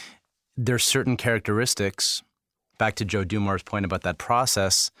 There's certain characteristics, back to Joe Dumar's point about that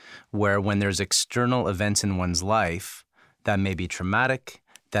process, where when there's external events in one's life that may be traumatic,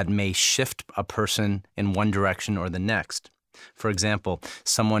 that may shift a person in one direction or the next. For example,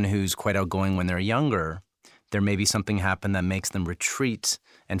 someone who's quite outgoing when they're younger, there may be something happen that makes them retreat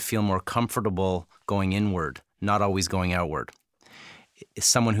and feel more comfortable going inward, not always going outward.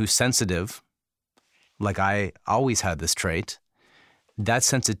 Someone who's sensitive, like I always had this trait, that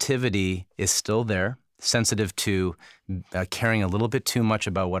sensitivity is still there, sensitive to caring a little bit too much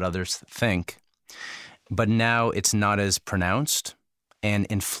about what others think, but now it's not as pronounced and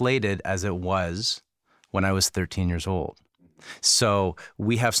inflated as it was when I was 13 years old. So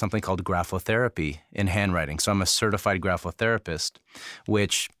we have something called graphotherapy in handwriting. So I'm a certified graphotherapist,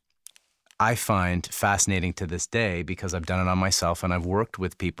 which I find fascinating to this day because I've done it on myself and I've worked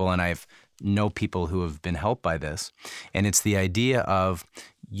with people and I've know people who have been helped by this. And it's the idea of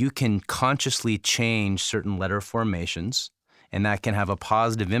you can consciously change certain letter formations, and that can have a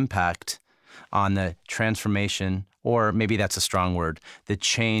positive impact on the transformation, or maybe that's a strong word, the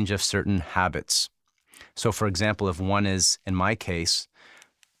change of certain habits. So for example, if one is, in my case,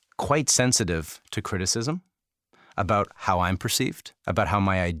 quite sensitive to criticism, about how I'm perceived, about how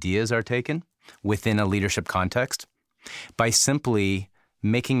my ideas are taken within a leadership context, by simply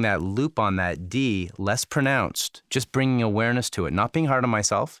making that loop on that D less pronounced, just bringing awareness to it, not being hard on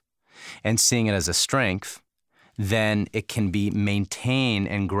myself, and seeing it as a strength, then it can be maintained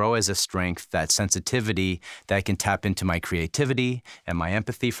and grow as a strength, that sensitivity that I can tap into my creativity and my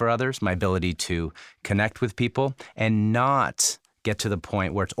empathy for others, my ability to connect with people, and not get to the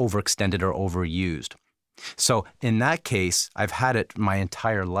point where it's overextended or overused. So in that case, I've had it my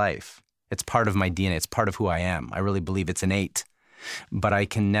entire life. It's part of my DNA. It's part of who I am. I really believe it's innate. But I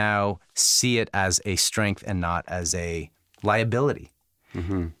can now see it as a strength and not as a liability.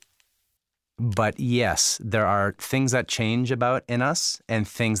 Mm-hmm. But yes, there are things that change about in us and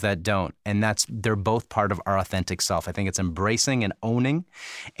things that don't. And they're both part of our authentic self. I think it's embracing and owning.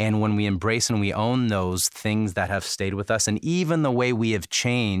 And when we embrace and we own those things that have stayed with us, and even the way we have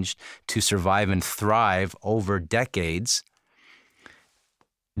changed to survive and thrive over decades,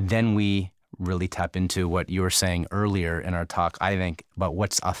 then we really tap into what you were saying earlier in our talk, I think, about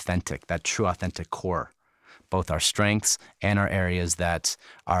what's authentic, that true authentic core, both our strengths and our areas that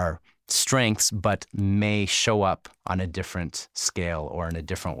are strengths but may show up on a different scale or in a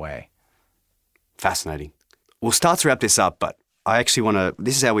different way. Fascinating. We'll start to wrap this up, but I actually want to,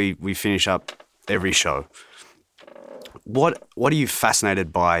 this is how we finish up every show. What are you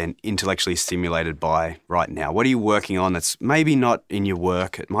fascinated by and intellectually stimulated by right now? What are you working on that's maybe not in your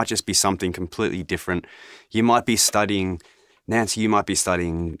work? It might just be something completely different. You might be studying, Nancy, you might be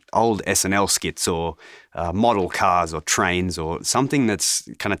studying old SNL skits or model cars or trains or something that's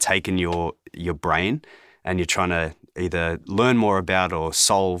kind of taken your brain and you're trying to either learn more about or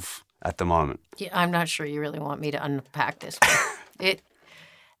solve at the moment. Yeah, I'm not sure you really want me to unpack this.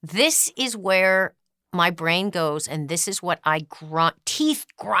 This is where my brain goes, and this is what I teeth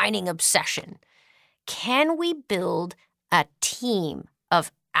grinding obsession. Can we build a team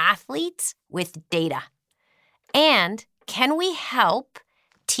of athletes with data? And can we help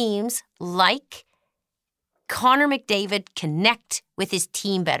teams like Connor McDavid connect with his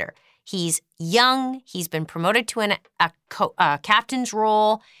team better? He's young. He's been promoted to a captain's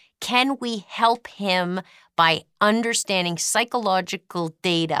role. Can we help him by understanding psychological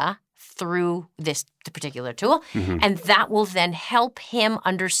data through the particular tool? Mm-hmm. And that will then help him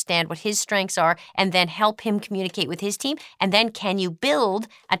understand what his strengths are and then help him communicate with his team. And then can you build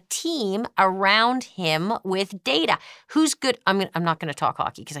a team around him with data? Who's good? I'm not going to talk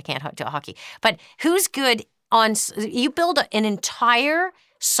hockey because I can't talk hockey. But who's good on – you build an entire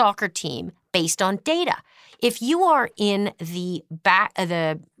soccer team based on data. If you are in the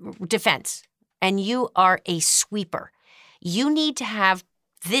defense and you are a sweeper, you need to have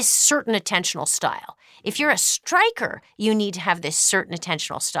this certain attentional style. If you're a striker, you need to have this certain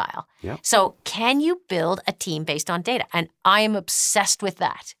attentional style. Yep. So can you build a team based on data? And I am obsessed with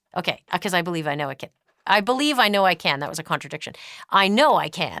that. Okay, because I believe I know I can. That was a contradiction. I know I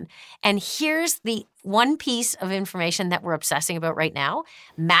can. And here's the one piece of information that we're obsessing about right now,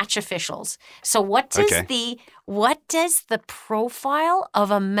 match officials. So what does the profile of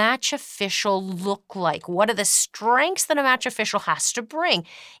a match official look like? What are the strengths that a match official has to bring?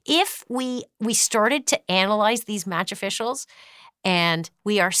 If we started to analyze these match officials and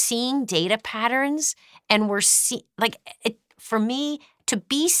we are seeing data patterns and we're seeing, for me, to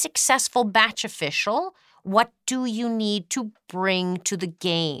be successful match official, what do you need to bring to the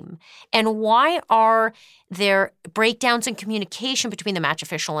game? And why are there breakdowns in communication between the match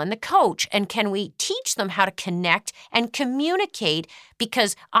official and the coach? And can we teach them how to connect and communicate?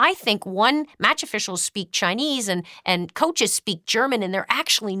 Because I think match officials speak Chinese and coaches speak German, and they're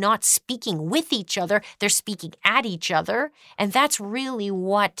actually not speaking with each other. They're speaking at each other. And that's really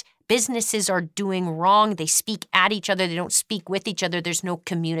what businesses are doing wrong. They speak at each other. They don't speak with each other. There's no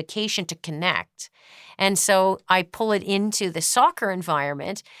communication to connect. And so I pull it into the soccer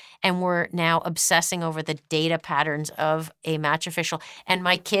environment, and we're now obsessing over the data patterns of a match official. And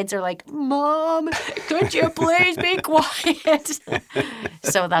my kids are like, Mom, could you please be quiet?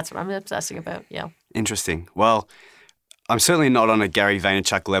 So that's what I'm obsessing about, yeah. Interesting. Well, I'm certainly not on a Gary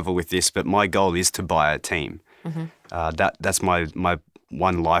Vaynerchuk level with this, but my goal is to buy a team. Mm-hmm. That's my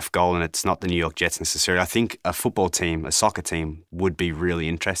one life goal, and it's not the New York Jets necessarily. I think a football team, a soccer team, would be really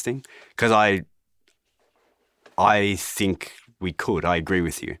interesting because I think we could. I agree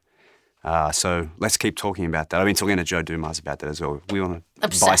with you. So let's keep talking about that. I've been talking to Joe Dumas about that as well. We want to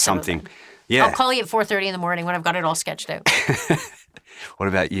buy something. Yeah. I'll call you at 4:30 in the morning when I've got it all sketched out. What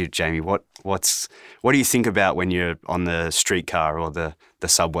about you, Jamie? What do you think about when you're on the streetcar or the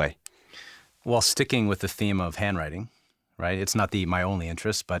subway? Well, sticking with the theme of handwriting, right? It's not my only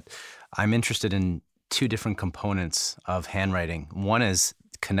interest, but I'm interested in two different components of handwriting. One is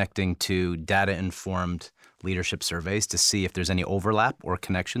connecting to data-informed leadership surveys to see if there's any overlap or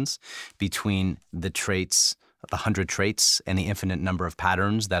connections between the traits, the 100 traits, and the infinite number of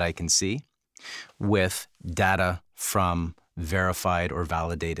patterns that I can see with data from verified or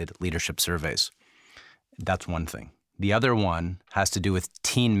validated leadership surveys. That's one thing. The other one has to do with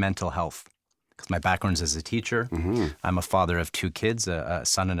teen mental health. Because my background is as a teacher. Mm-hmm. I'm a father of 2 kids, a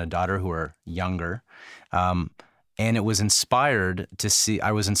son and a daughter who are younger. And I was inspired to see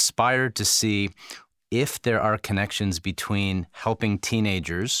if there are connections between helping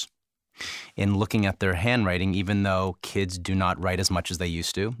teenagers in looking at their handwriting, even though kids do not write as much as they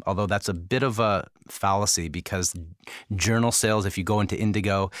used to. Although that's a bit of a fallacy because journal sales, if you go into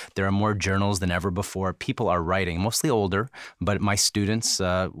Indigo, there are more journals than ever before. People are writing, mostly older, but my students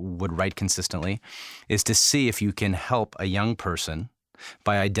would write consistently, is to see if you can help a young person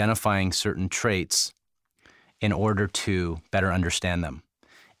by identifying certain traits in order to better understand them.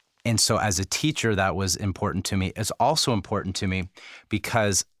 And so as a teacher, that was important to me. It's also important to me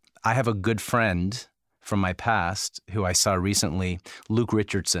because I have a good friend from my past who I saw recently, Luke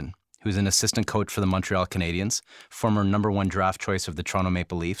Richardson, who's an assistant coach for the Montreal Canadiens, former number 1 draft choice of the Toronto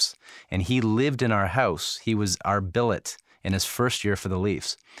Maple Leafs. And he lived in our house. He was our billet in his first year for the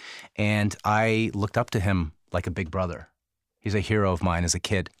Leafs. And I looked up to him like a big brother. He's a hero of mine as a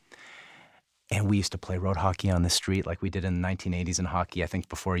kid. And we used to play road hockey on the street like we did in the 1980s in hockey, I think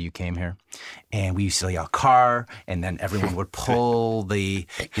before you came here. And we used to yell car, and then everyone would pull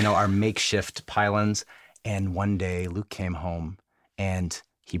our makeshift pylons. And one day Luke came home and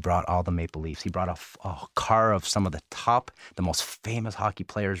he brought all the Maple Leafs. He brought a car of some of the most famous hockey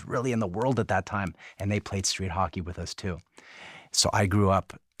players really in the world at that time. And they played street hockey with us too. So I grew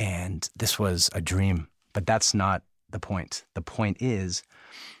up and this was a dream, but that's not the point. The point is,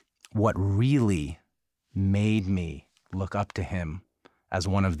 what really made me look up to him as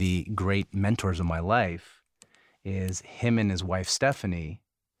one of the great mentors of my life is him and his wife, Stephanie,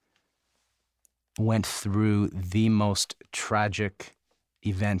 went through the most tragic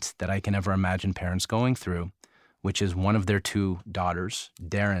event that I can ever imagine parents going through, which is one of their 2 daughters,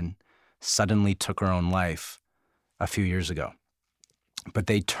 Darren, suddenly took her own life a few years ago. But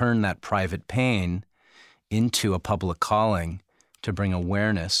they turned that private pain into a public calling to bring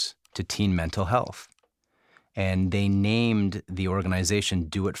awareness to teen mental health. And they named the organization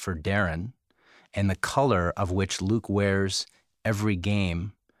Do It for Darren, and the color of which Luke wears every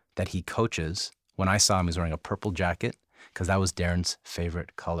game that he coaches. When I saw him, he was wearing a purple jacket because that was Darren's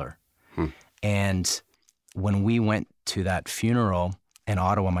favorite color. And when we went to that funeral in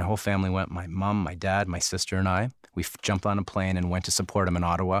Ottawa, my whole family went, my mom, my dad, my sister, and I. We jumped on a plane and went to support him in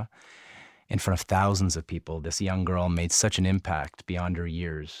Ottawa. In front of thousands of people, this young girl made such an impact beyond her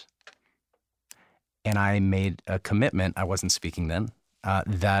years. And I made a commitment, I wasn't speaking then,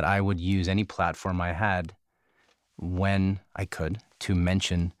 that I would use any platform I had when I could to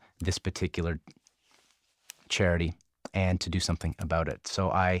mention this particular charity and to do something about it.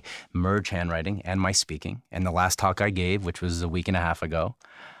 So I merged handwriting and my speaking. And the last talk I gave, which was a week and a half ago,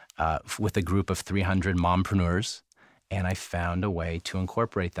 with a group of 300 mompreneurs, and I found a way to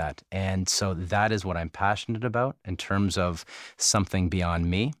incorporate that. And so that is what I'm passionate about in terms of something beyond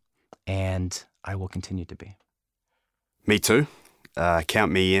me, and I will continue to be. Me too.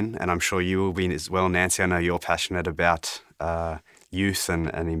 Count me in, and I'm sure you will be as well, Nancy. I know you're passionate about youth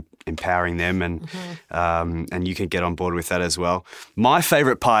and empowering them, and you can get on board with that as well. My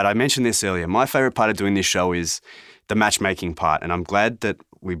favourite part, I mentioned this earlier, my favourite part of doing this show is the matchmaking part, and I'm glad that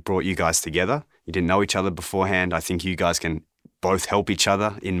we brought you guys together. You didn't know each other beforehand. I think you guys can both help each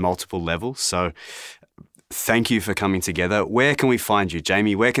other in multiple levels. So thank you for coming together. Where can we find you,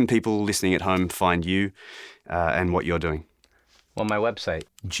 Jamie? Where can people listening at home find you and what you're doing? Well, my website,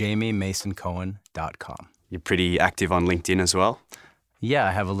 jamiemasoncohen.com. You're pretty active on LinkedIn as well? Yeah,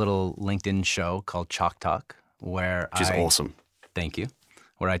 I have a little LinkedIn show called Chalk Talk which is awesome. Thank you.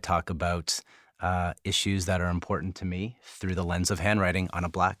 Where I talk about issues that are important to me through the lens of handwriting on a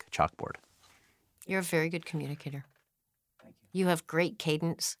black chalkboard. You're a very good communicator. Thank you. You have great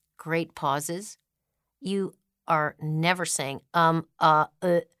cadence, great pauses. You are never saying,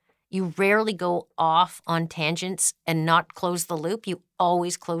 You rarely go off on tangents and not close the loop. You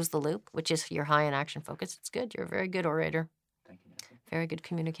always close the loop, which is your high in action focus. It's good. You're a very good orator. Thank you, Nancy. Very good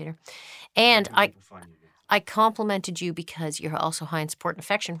communicator. And I complimented you because you're also high in support and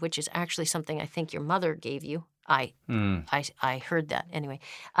affection, which is actually something I think your mother gave you. I heard that anyway.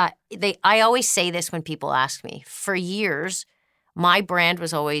 I always say this when people ask me. For years, my brand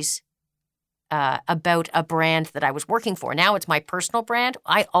was always about a brand that I was working for. Now it's my personal brand.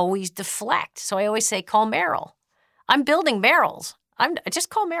 I always deflect. So I always say, call Meryl. I'm building Meryl's. Just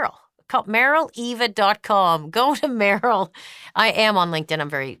call Meryl. Call MerylEva.com. Go to Meryl. I am on LinkedIn. I'm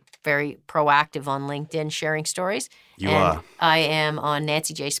very, very proactive on LinkedIn, sharing stories. You are. I am on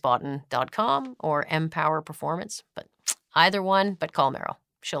NancyJSpotton.com or Empower Performance. But either one, but call Meryl.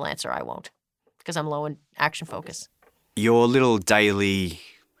 She'll answer. I won't, because I'm low in action focus. Your little daily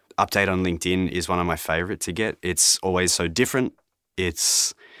update on LinkedIn is one of my favorite to get. It's always so different.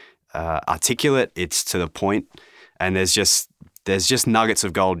 It's articulate. It's to the point, and there's just nuggets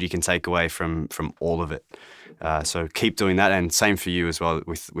of gold you can take away from all of it. So keep doing that, and same for you as well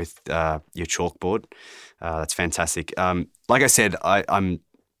with your chalkboard. That's fantastic. Like I said, I'm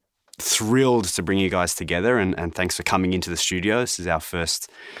thrilled to bring you guys together, and thanks for coming into the studio. This is our first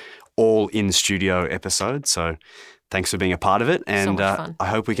all-in-studio episode, so thanks for being a part of it, and So much fun. I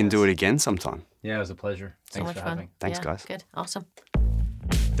hope we can do it again sometime. Yeah, it was a pleasure. So much fun. Thanks, Yeah, guys. Good. Awesome.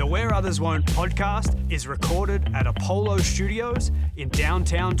 The Where Others Won't podcast is recorded at Apollo Studios in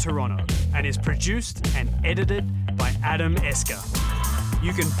downtown Toronto and is produced and edited by Adam Esker.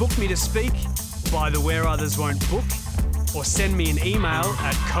 You can book me to speak by the Where Others Won't book or send me an email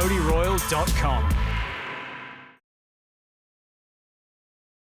at codyroyal.com.